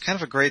 actually. It's kind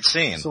of a great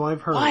scene. So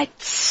I've heard. What?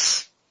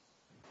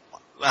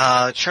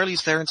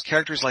 Charlize Theron's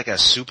character is like a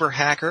super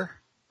hacker.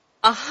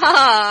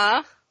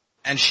 Uh-huh.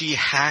 And she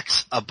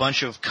hacks a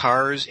bunch of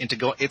cars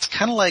into it's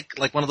kinda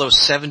like one of those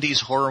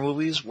 70s horror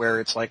movies where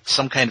it's like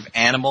some kind of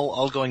animal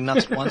all going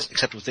nuts at once,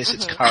 except with this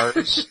it's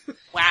cars.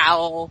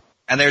 Wow.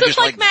 And they're So just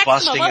it's like Maximum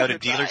busting out of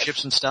Overdrive.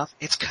 dealerships and stuff.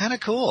 It's kinda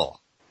cool.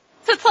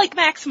 So it's like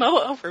Maximo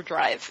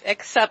Overdrive,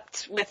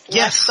 except with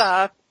Yes.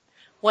 less,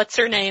 what's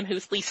her name,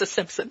 who's Lisa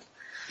Simpson.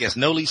 Yes,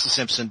 no Lisa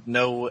Simpson,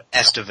 no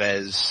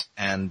Estevez,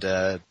 and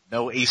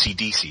no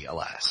AC/DC,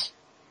 alas.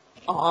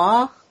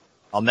 Aw.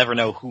 I'll never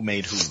know who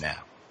made who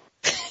now.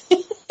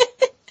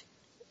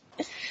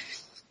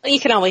 Well, you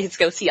can always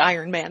go see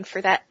Iron Man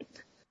for that.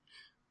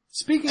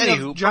 Speaking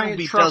Anywho, of giant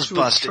Bumblebee trucks does with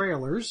bust it.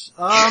 trailers,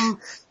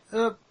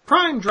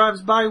 Prime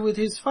drives by with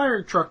his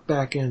fire truck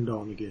back end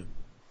on again.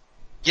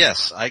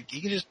 Yes,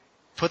 you can just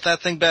put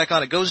that thing back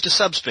on. It goes to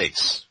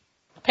subspace.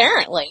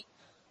 Apparently.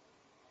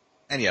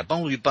 And yeah,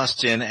 Bumblebee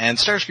busts in, and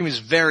Starscream is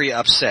very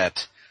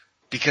upset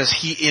because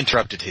he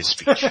interrupted his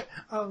speech.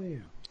 Oh yeah.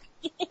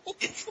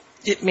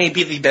 It may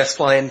be the best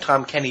line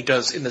Tom Kenny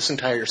does in this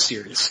entire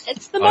series.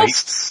 It's the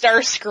most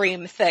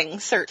Starscream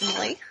thing,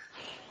 certainly.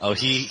 Oh,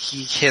 he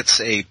hits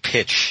a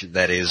pitch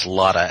that is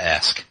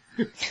Lotta-esque.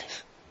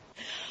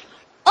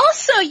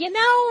 Also,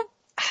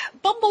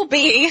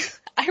 Bumblebee,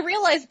 I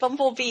realize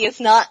Bumblebee is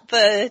not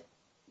the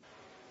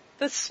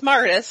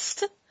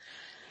smartest,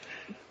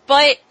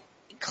 but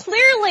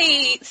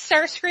clearly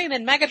Starscream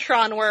and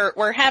Megatron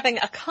were having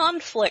a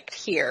conflict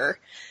here.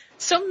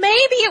 So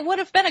maybe it would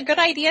have been a good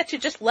idea to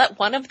just let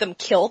one of them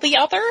kill the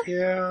other.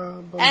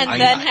 Yeah. And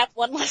then have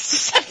one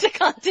less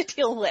Decepticon to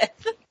deal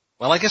with.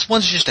 Well, I guess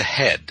one's just a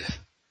head.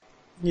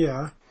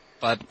 Yeah.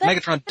 But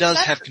Megatron does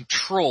have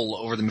control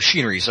over the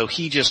machinery, so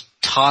he just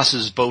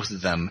tosses both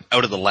of them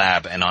out of the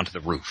lab and onto the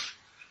roof.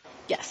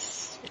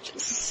 Yes, which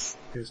is...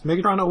 Yes,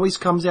 Megatron always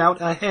comes out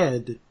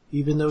ahead,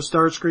 even though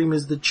Starscream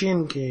is the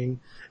Chin King,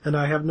 and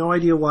I have no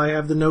idea why I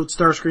have the note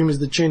Starscream is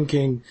the Chin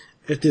King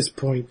at this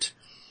point.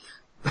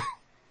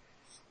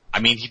 I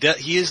mean,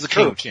 he is the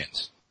king of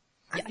chins.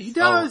 Yes. He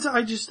does,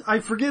 I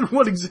forget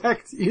what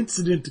exact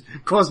incident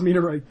caused me to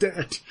write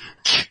that.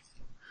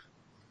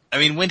 I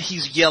mean, when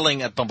he's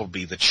yelling at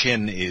Bumblebee, the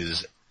chin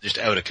is just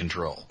out of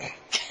control.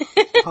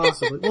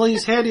 Possibly. Well,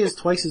 his head is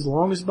twice as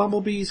long as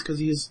Bumblebee's because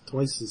he is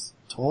twice as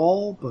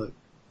tall, but...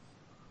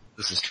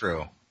 This is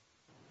true.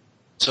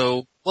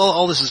 So, while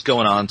all this is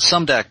going on,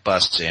 Sumdac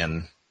busts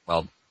in.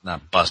 Well,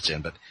 not busts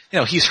in, but,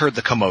 he's heard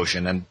the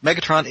commotion, and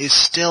Megatron is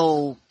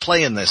still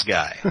playing this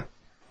guy.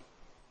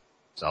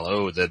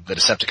 So, the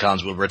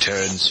Decepticons will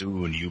return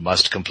soon. You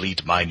must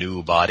complete my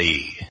new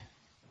body.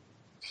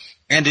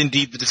 And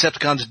indeed, the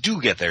Decepticons do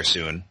get there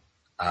soon,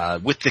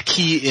 with the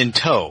key in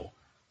tow.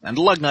 And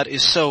Lugnut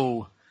is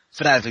so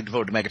fanatically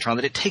devoted to Megatron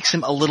that it takes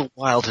him a little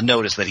while to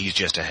notice that he's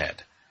just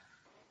ahead.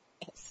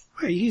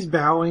 He's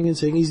bowing and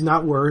saying he's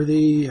not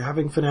worthy,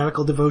 having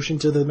fanatical devotion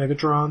to the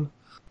Megatron.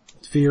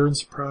 Fear and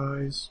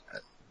surprise.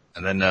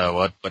 And then,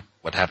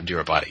 what happened to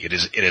your body? It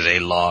is a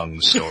long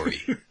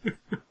story.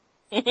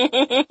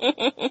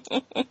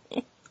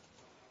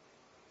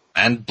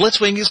 And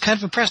Blitzwing is kind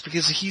of impressed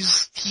because he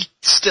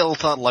still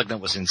thought Lugnut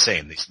was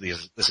insane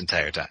this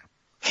entire time.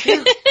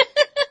 He's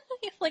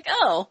like,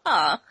 oh,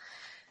 huh.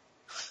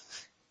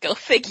 Go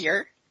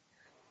figure.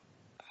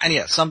 And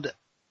yeah,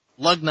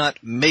 Lugnut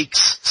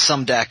makes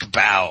Sumdac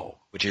bow,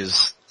 which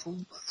is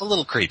a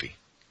little creepy.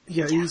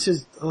 Yeah, he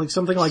says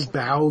something like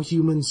bow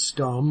human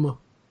scum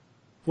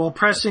while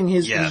pressing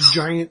his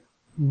giant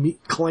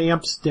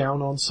clamps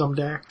down on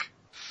Sumdac.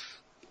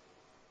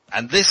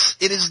 And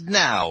it is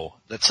now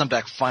that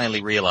Sumdac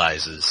finally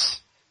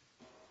realizes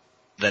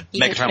that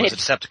Megatron was a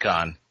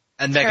Decepticon,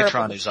 and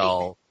Megatron is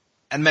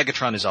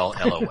all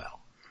LOL.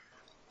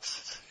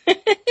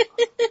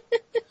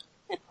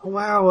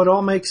 Wow, it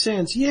all makes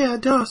sense. Yeah,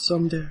 it does,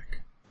 Sumdac.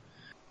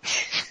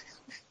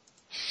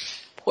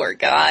 Poor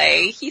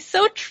guy. He's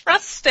so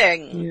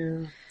trusting.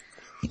 Yeah.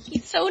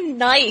 He's so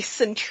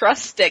nice and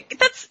trusting.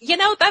 That's,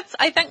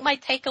 I think my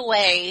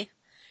takeaway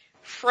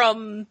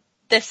from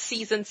this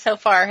season so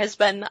far has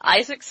been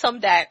Isaac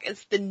Sumdac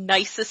is the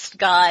nicest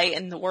guy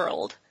in the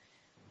world.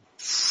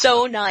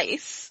 So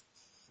nice.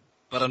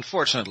 But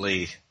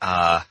unfortunately,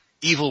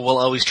 evil will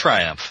always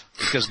triumph,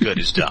 because good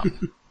is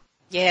dumb.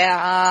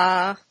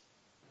 Yeah.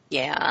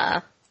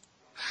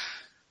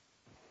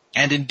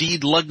 And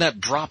indeed, Lugnut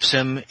drops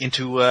him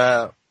into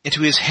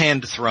his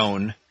hand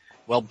throne,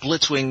 while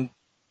Blitzwing,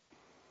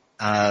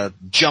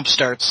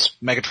 jumpstarts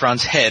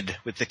Megatron's head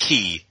with the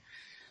key,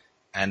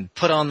 and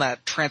put on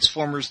that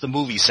Transformers the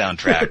movie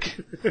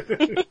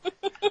soundtrack.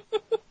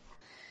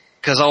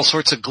 Cause all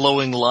sorts of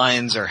glowing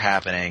lines are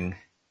happening.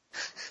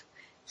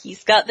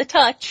 He's got the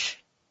touch.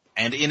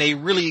 And in a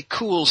really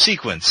cool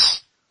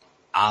sequence,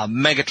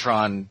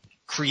 Megatron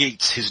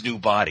creates his new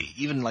body,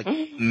 even like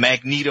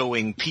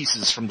magnetoing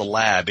pieces from the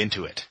lab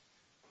into it.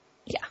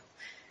 Yeah.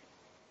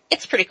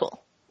 It's pretty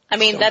cool. I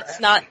mean, that's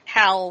not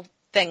how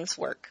things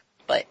work,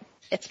 but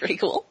it's pretty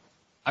cool.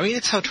 I mean,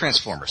 it's how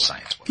Transformers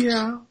science works.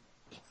 Yeah.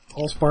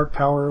 All spark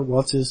power,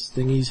 what's his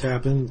thingies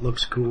happen,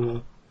 looks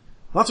cool.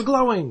 Lots of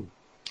glowing.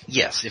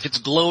 Yes, if it's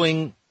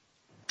glowing,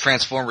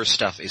 Transformers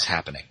stuff is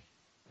happening.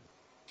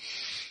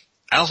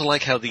 I also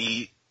like how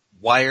the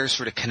wires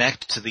sort of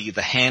connect to the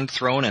hand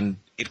throne and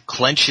it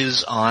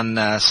clenches on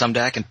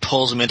Sumdac and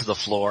pulls him into the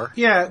floor.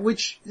 Yeah,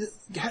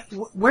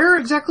 where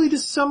exactly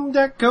does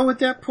Sumdac go at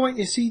that point?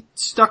 Is he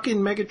stuck in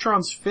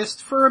Megatron's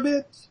fist for a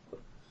bit?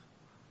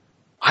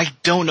 I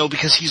don't know,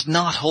 because he's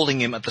not holding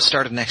him at the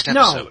start of next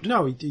episode.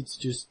 No, it's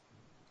just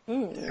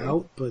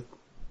out, but...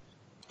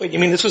 Wait, you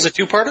mean this was a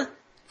two-parter?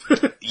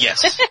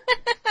 Yes.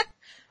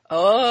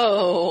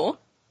 Oh,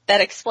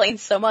 that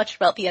explains so much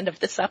about the end of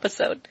this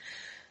episode.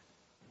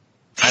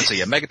 And so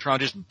yeah, Megatron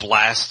just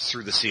blasts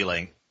through the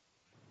ceiling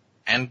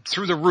and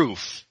through the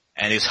roof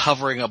and is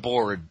hovering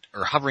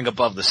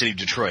above the city of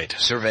Detroit,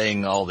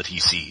 surveying all that he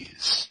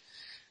sees.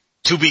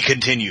 To be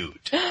continued.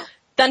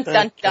 Dun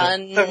dun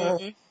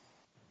dun.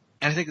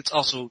 And I think it's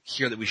also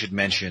here that we should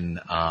mention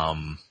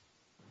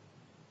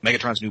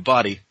Megatron's new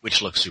body,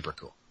 which looks super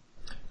cool.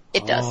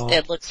 It does.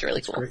 It looks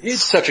really cool. Great.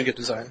 It's such a good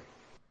design.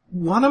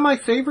 One of my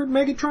favorite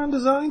Megatron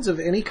designs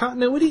of any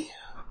continuity.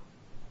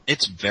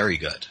 It's very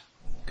good.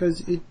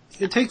 Because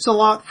it takes a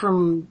lot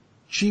from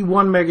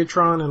G1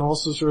 Megatron and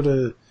also sort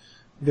of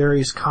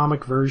various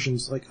comic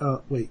versions. Like,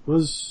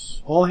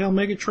 was All Hail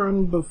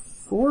Megatron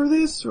before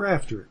this or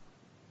after it?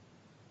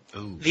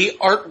 Ooh. The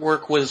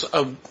artwork was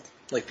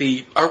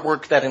the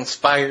artwork that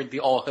inspired the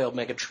All Hail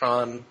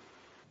Megatron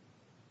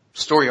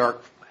story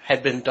arc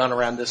had been done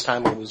around this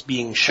time and was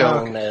being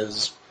shown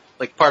as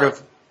like part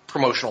of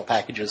promotional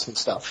packages and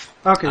stuff.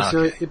 Okay,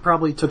 so it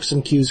probably took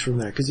some cues from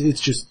that, because it's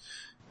just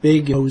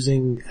big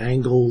imposing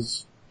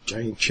angles,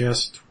 giant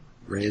chest,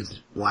 red,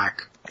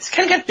 black. It's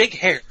kind of got big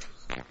hair.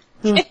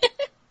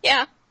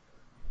 Yeah.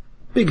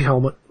 Big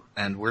helmet.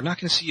 And we're not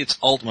going to see its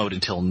alt mode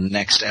until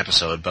next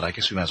episode, but I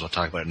guess we might as well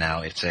talk about it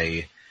now. It's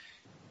a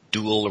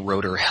dual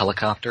rotor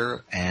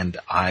helicopter, and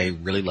I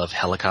really love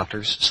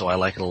helicopters, so I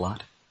like it a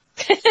lot.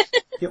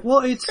 Yeah, well,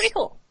 it's pretty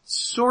cool.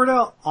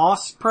 Sorta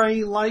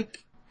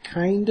Osprey-like,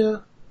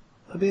 kinda,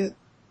 a bit.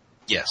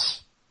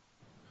 Yes.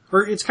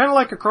 Or it's kinda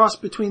like a cross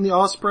between the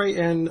Osprey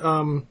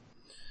and,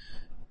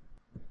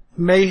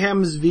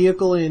 Mayhem's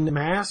vehicle in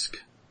Mask.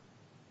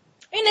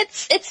 I mean,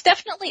 it's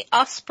definitely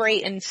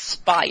Osprey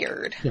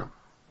inspired. Yeah.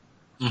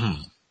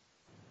 Mm-hmm.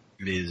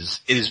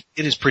 It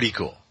is pretty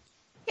cool.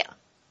 Yeah.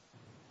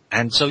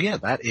 And so yeah,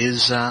 that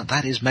is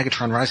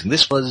Megatron Rising.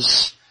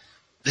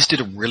 This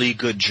did a really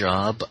good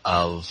job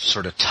of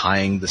sort of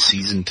tying the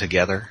season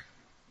together.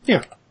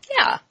 Yeah.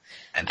 Yeah.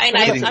 And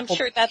I'm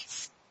sure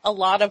that's a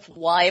lot of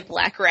why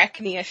Black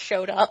Arachnia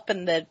showed up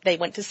and that they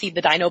went to see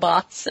the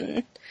Dinobots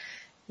and,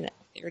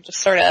 they were just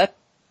sort of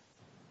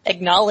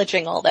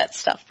acknowledging all that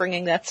stuff,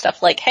 bringing that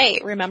stuff like,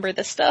 hey, remember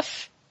this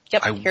stuff?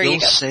 Yep, here you go. I will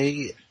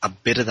say a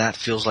bit of that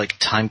feels like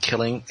time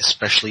killing,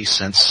 especially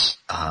since,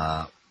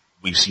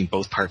 we've seen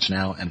both parts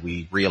now and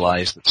we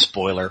realize that,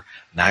 spoiler,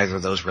 neither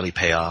of those really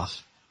pay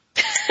off.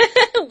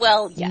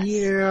 Well, yes.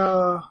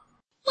 Yeah.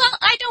 Well,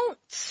 I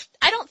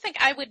don't think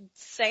I would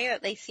say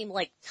that they seem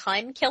like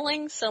time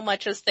killing so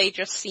much as they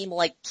just seem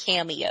like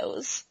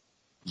cameos.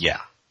 Yeah.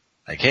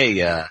 Like,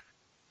 hey,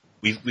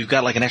 we've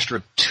got like an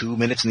extra 2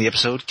 minutes in the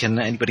episode. Can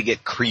anybody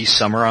get Cree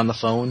Summer on the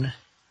phone?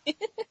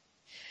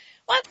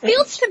 Well, it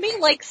feels to me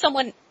like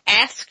someone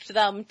asked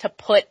them to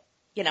put,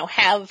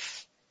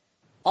 have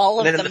all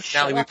of them. them And then in the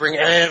finale we bring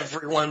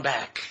everyone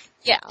back.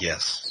 Yeah.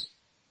 Yes.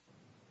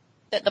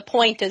 That the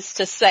point is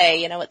to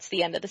say, it's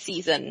the end of the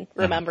season.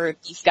 Remember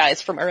these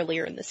guys from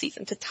earlier in the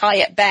season to tie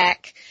it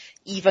back,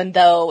 even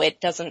though it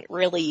doesn't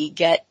really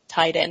get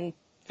tied in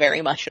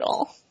very much at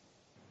all.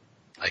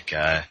 Like,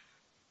 hey,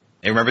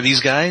 remember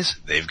these guys?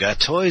 They've got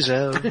toys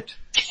out. Yeah,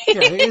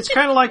 it's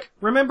kind of like,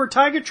 remember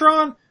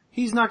Tigatron?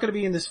 He's not going to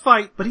be in this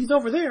fight, but he's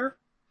over there.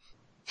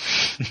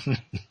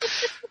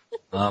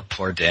 Oh,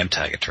 poor damn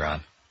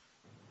Tigatron.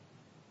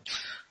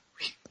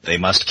 They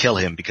must kill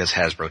him because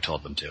Hasbro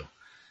told them to.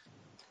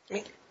 I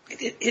mean,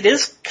 It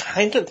is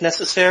kind of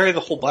necessary, the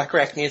whole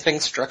Blackarachnia thing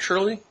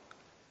structurally.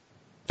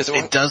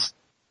 It does.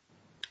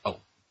 Oh,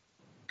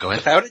 go ahead.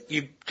 Without it,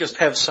 you just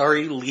have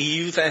Sari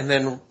leave and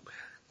then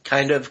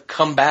kind of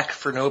come back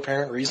for no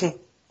apparent reason.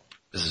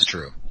 This is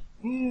true.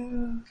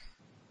 Yeah.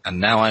 And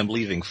now I'm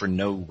leaving for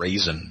no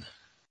reason.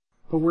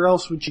 But where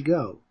else would you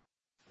go?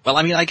 Well,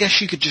 I mean, I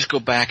guess you could just go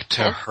back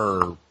to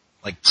her,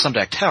 like,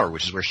 Sumdac Tower,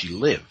 which is where she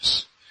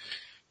lives.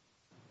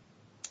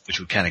 Which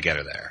would kind of get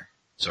her there,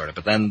 sort of.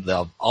 But then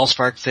the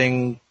Allspark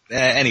thing,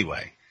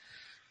 anyway.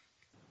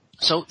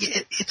 So,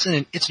 it's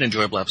an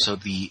enjoyable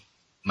episode. The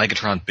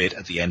Megatron bit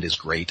at the end is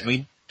great. I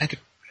mean,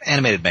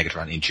 animated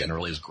Megatron in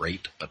general is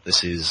great, but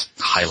this is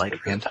a highlight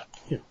for him.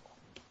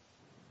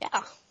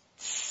 Yeah.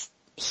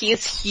 He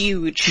is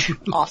huge,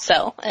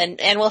 also.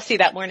 And we'll see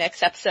that more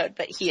next episode,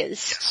 but he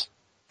is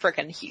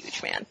frickin'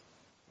 huge, man.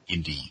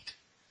 Indeed.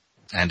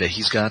 And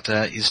he's got,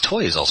 his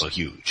toy is also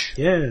huge.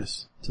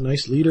 Yes. It's a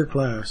nice leader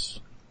class.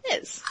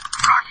 It is.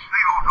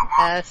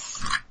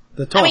 Yes.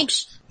 The tops. I mean,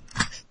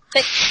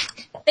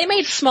 they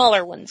made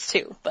smaller ones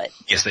too, but...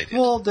 Yes, they did.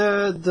 Well,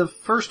 the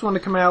first one to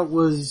come out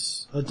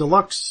was a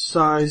deluxe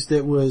size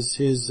that was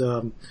his,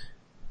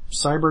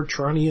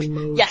 Cybertronian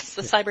mode. Yes,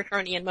 the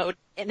Cybertronian mode.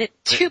 And a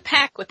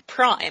 2-pack with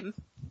Prime.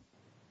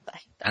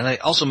 And they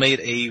also made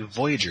a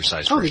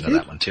Voyager-sized version of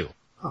that one too.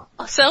 Oh.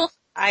 Also,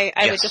 I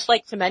would just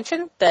like to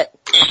mention that...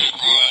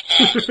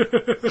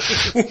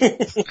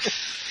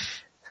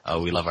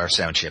 Oh, we love our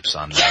sound chips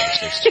on the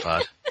Stasis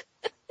Pod.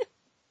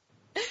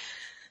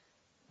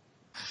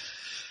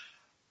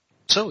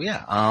 So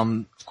yeah,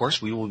 of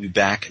course we will be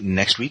back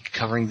next week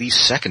covering the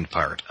second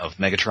part of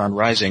Megatron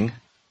Rising,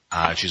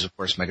 which is of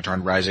course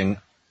Megatron Rising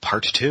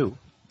Part 2.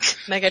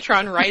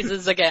 Megatron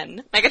rises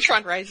again.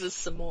 Megatron rises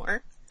some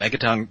more.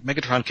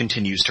 Megatron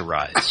continues to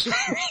rise.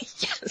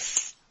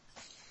 Yes.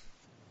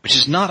 Which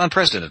is not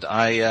unprecedented.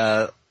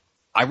 I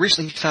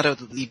recently found out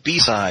that the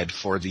B-side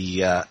for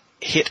the,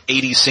 hit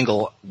 80s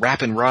single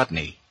Rappin'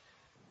 Rodney,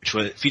 which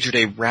featured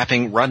a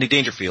rapping Rodney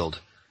Dangerfield,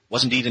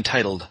 was indeed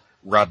entitled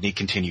Rodney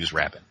Continues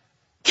Rappin'.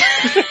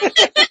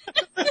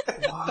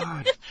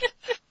 What?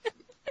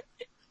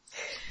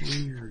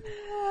 Weird.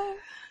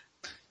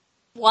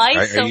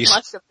 Why so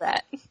much of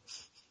that?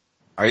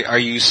 Are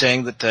you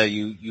saying that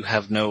you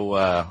have no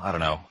I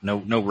don't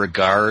know, no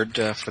regard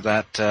for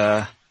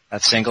that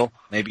single?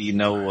 Maybe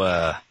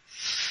no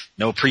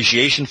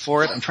appreciation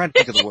for it? I'm trying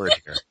to think of the word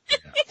here.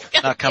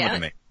 It's not coming to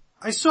me.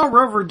 I saw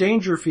Rover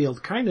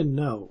Dangerfield, kinda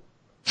no.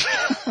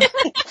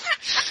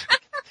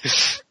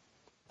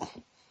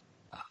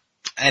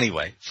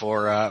 Anyway,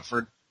 for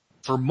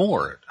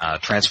more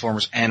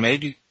Transformers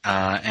animated,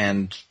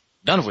 and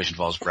none of which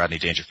involves Rodney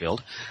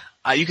Dangerfield,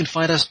 you can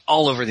find us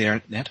all over the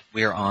internet.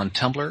 We are on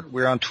Tumblr,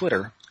 we're on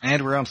Twitter,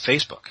 and we're on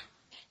Facebook.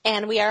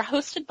 And we are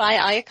hosted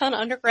by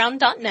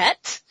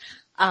IaconUnderground.net,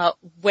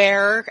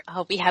 where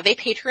we have a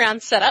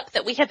Patreon set up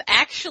that we have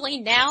actually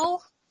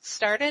now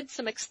started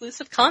some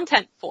exclusive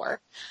content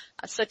for.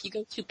 So if you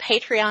go to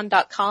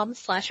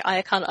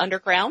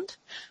patreon.com/IaconUnderground,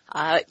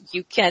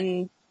 you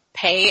can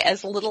pay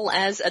as little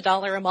as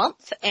 $1 a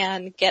month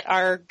and get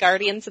our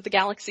Guardians of the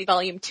Galaxy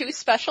Volume 2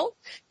 special.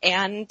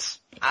 And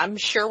I'm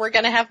sure we're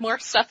going to have more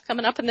stuff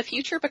coming up in the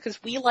future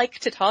because we like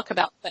to talk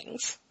about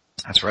things.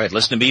 That's right.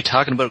 Listen to me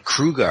talking about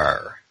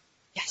Krugar.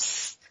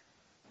 Yes.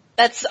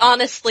 That's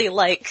honestly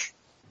like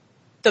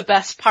the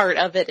best part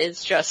of it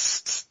is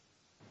just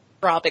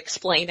Rob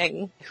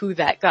explaining who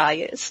that guy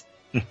is.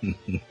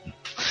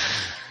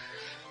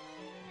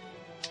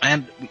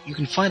 And you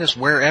can find us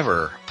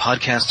wherever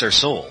podcasts are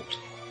sold.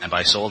 And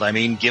by sold, I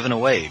mean given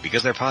away,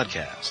 because they're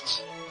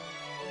podcasts.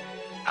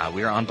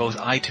 We are on both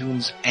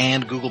iTunes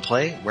and Google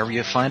Play. Wherever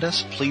you find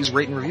us, please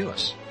rate and review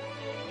us.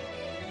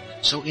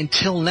 So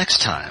until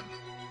next time,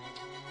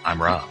 I'm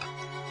Rob.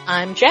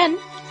 I'm Jen.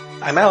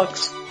 I'm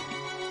Alex.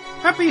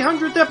 Happy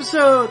 100th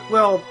episode!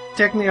 Well,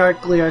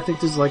 technically I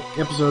think this is like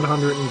episode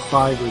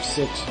 105 or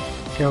 6,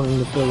 counting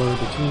the filler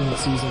between the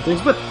season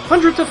things, but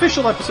 100th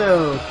official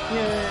episode!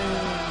 Yay!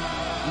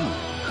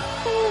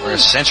 We're a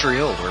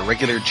century old. We're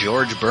regular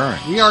George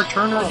Burns. We are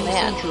Turner of the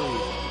Century.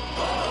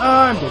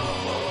 I'm good.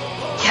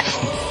 Yes.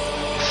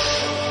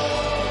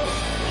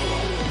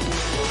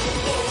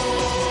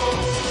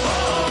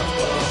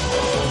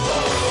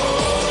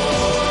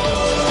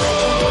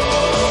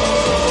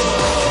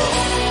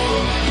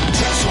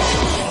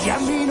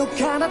闇の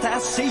彼方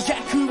制約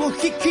を引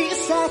き裂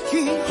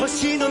き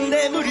星の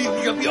眠りを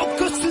呼び起こ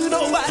すの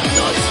はどいつだ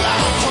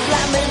ほ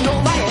ら目の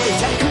前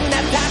弱な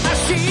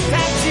魂た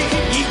ち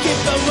行け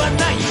場は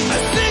ないまっ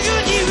すぐ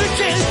に受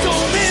け止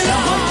めろ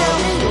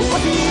弱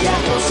火や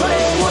それを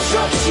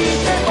承知して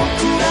僕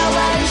ら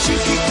は意識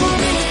組み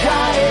替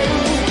える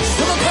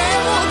その手を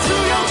強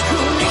く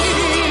握り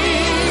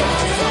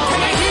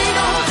互いの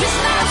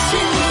絆信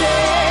じて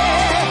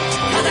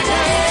戦え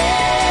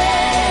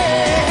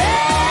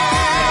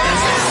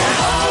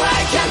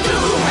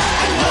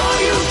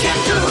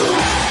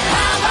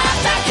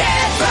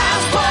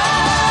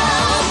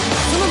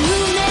その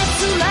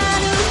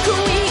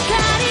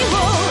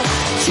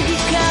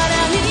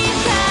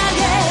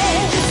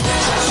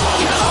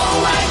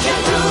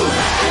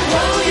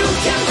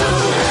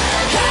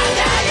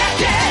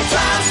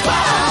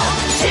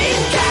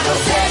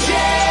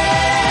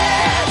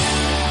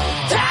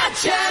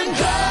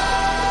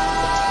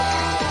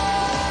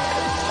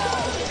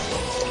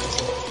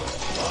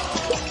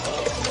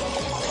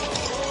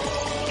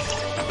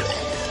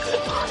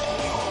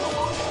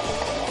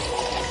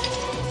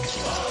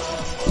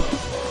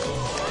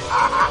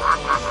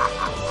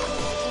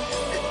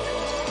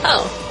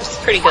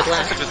pretty good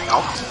laugh.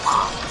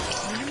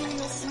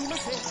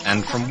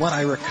 And from what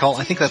I recall,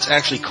 I think that's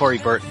actually Corey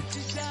Burton.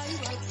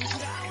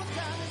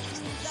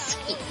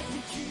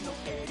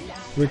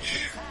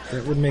 Which,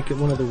 that would make it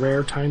one of the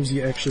rare times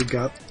you actually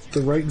got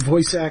the right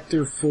voice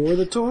actor for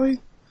the toy?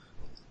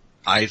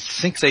 I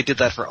think they did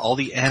that for all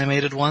the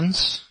animated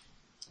ones.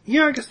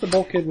 Yeah, I guess the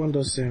Bulkhead one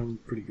does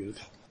sound pretty good.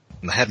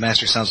 And the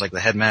Headmaster sounds like the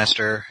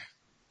Headmaster.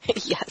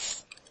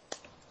 Yes.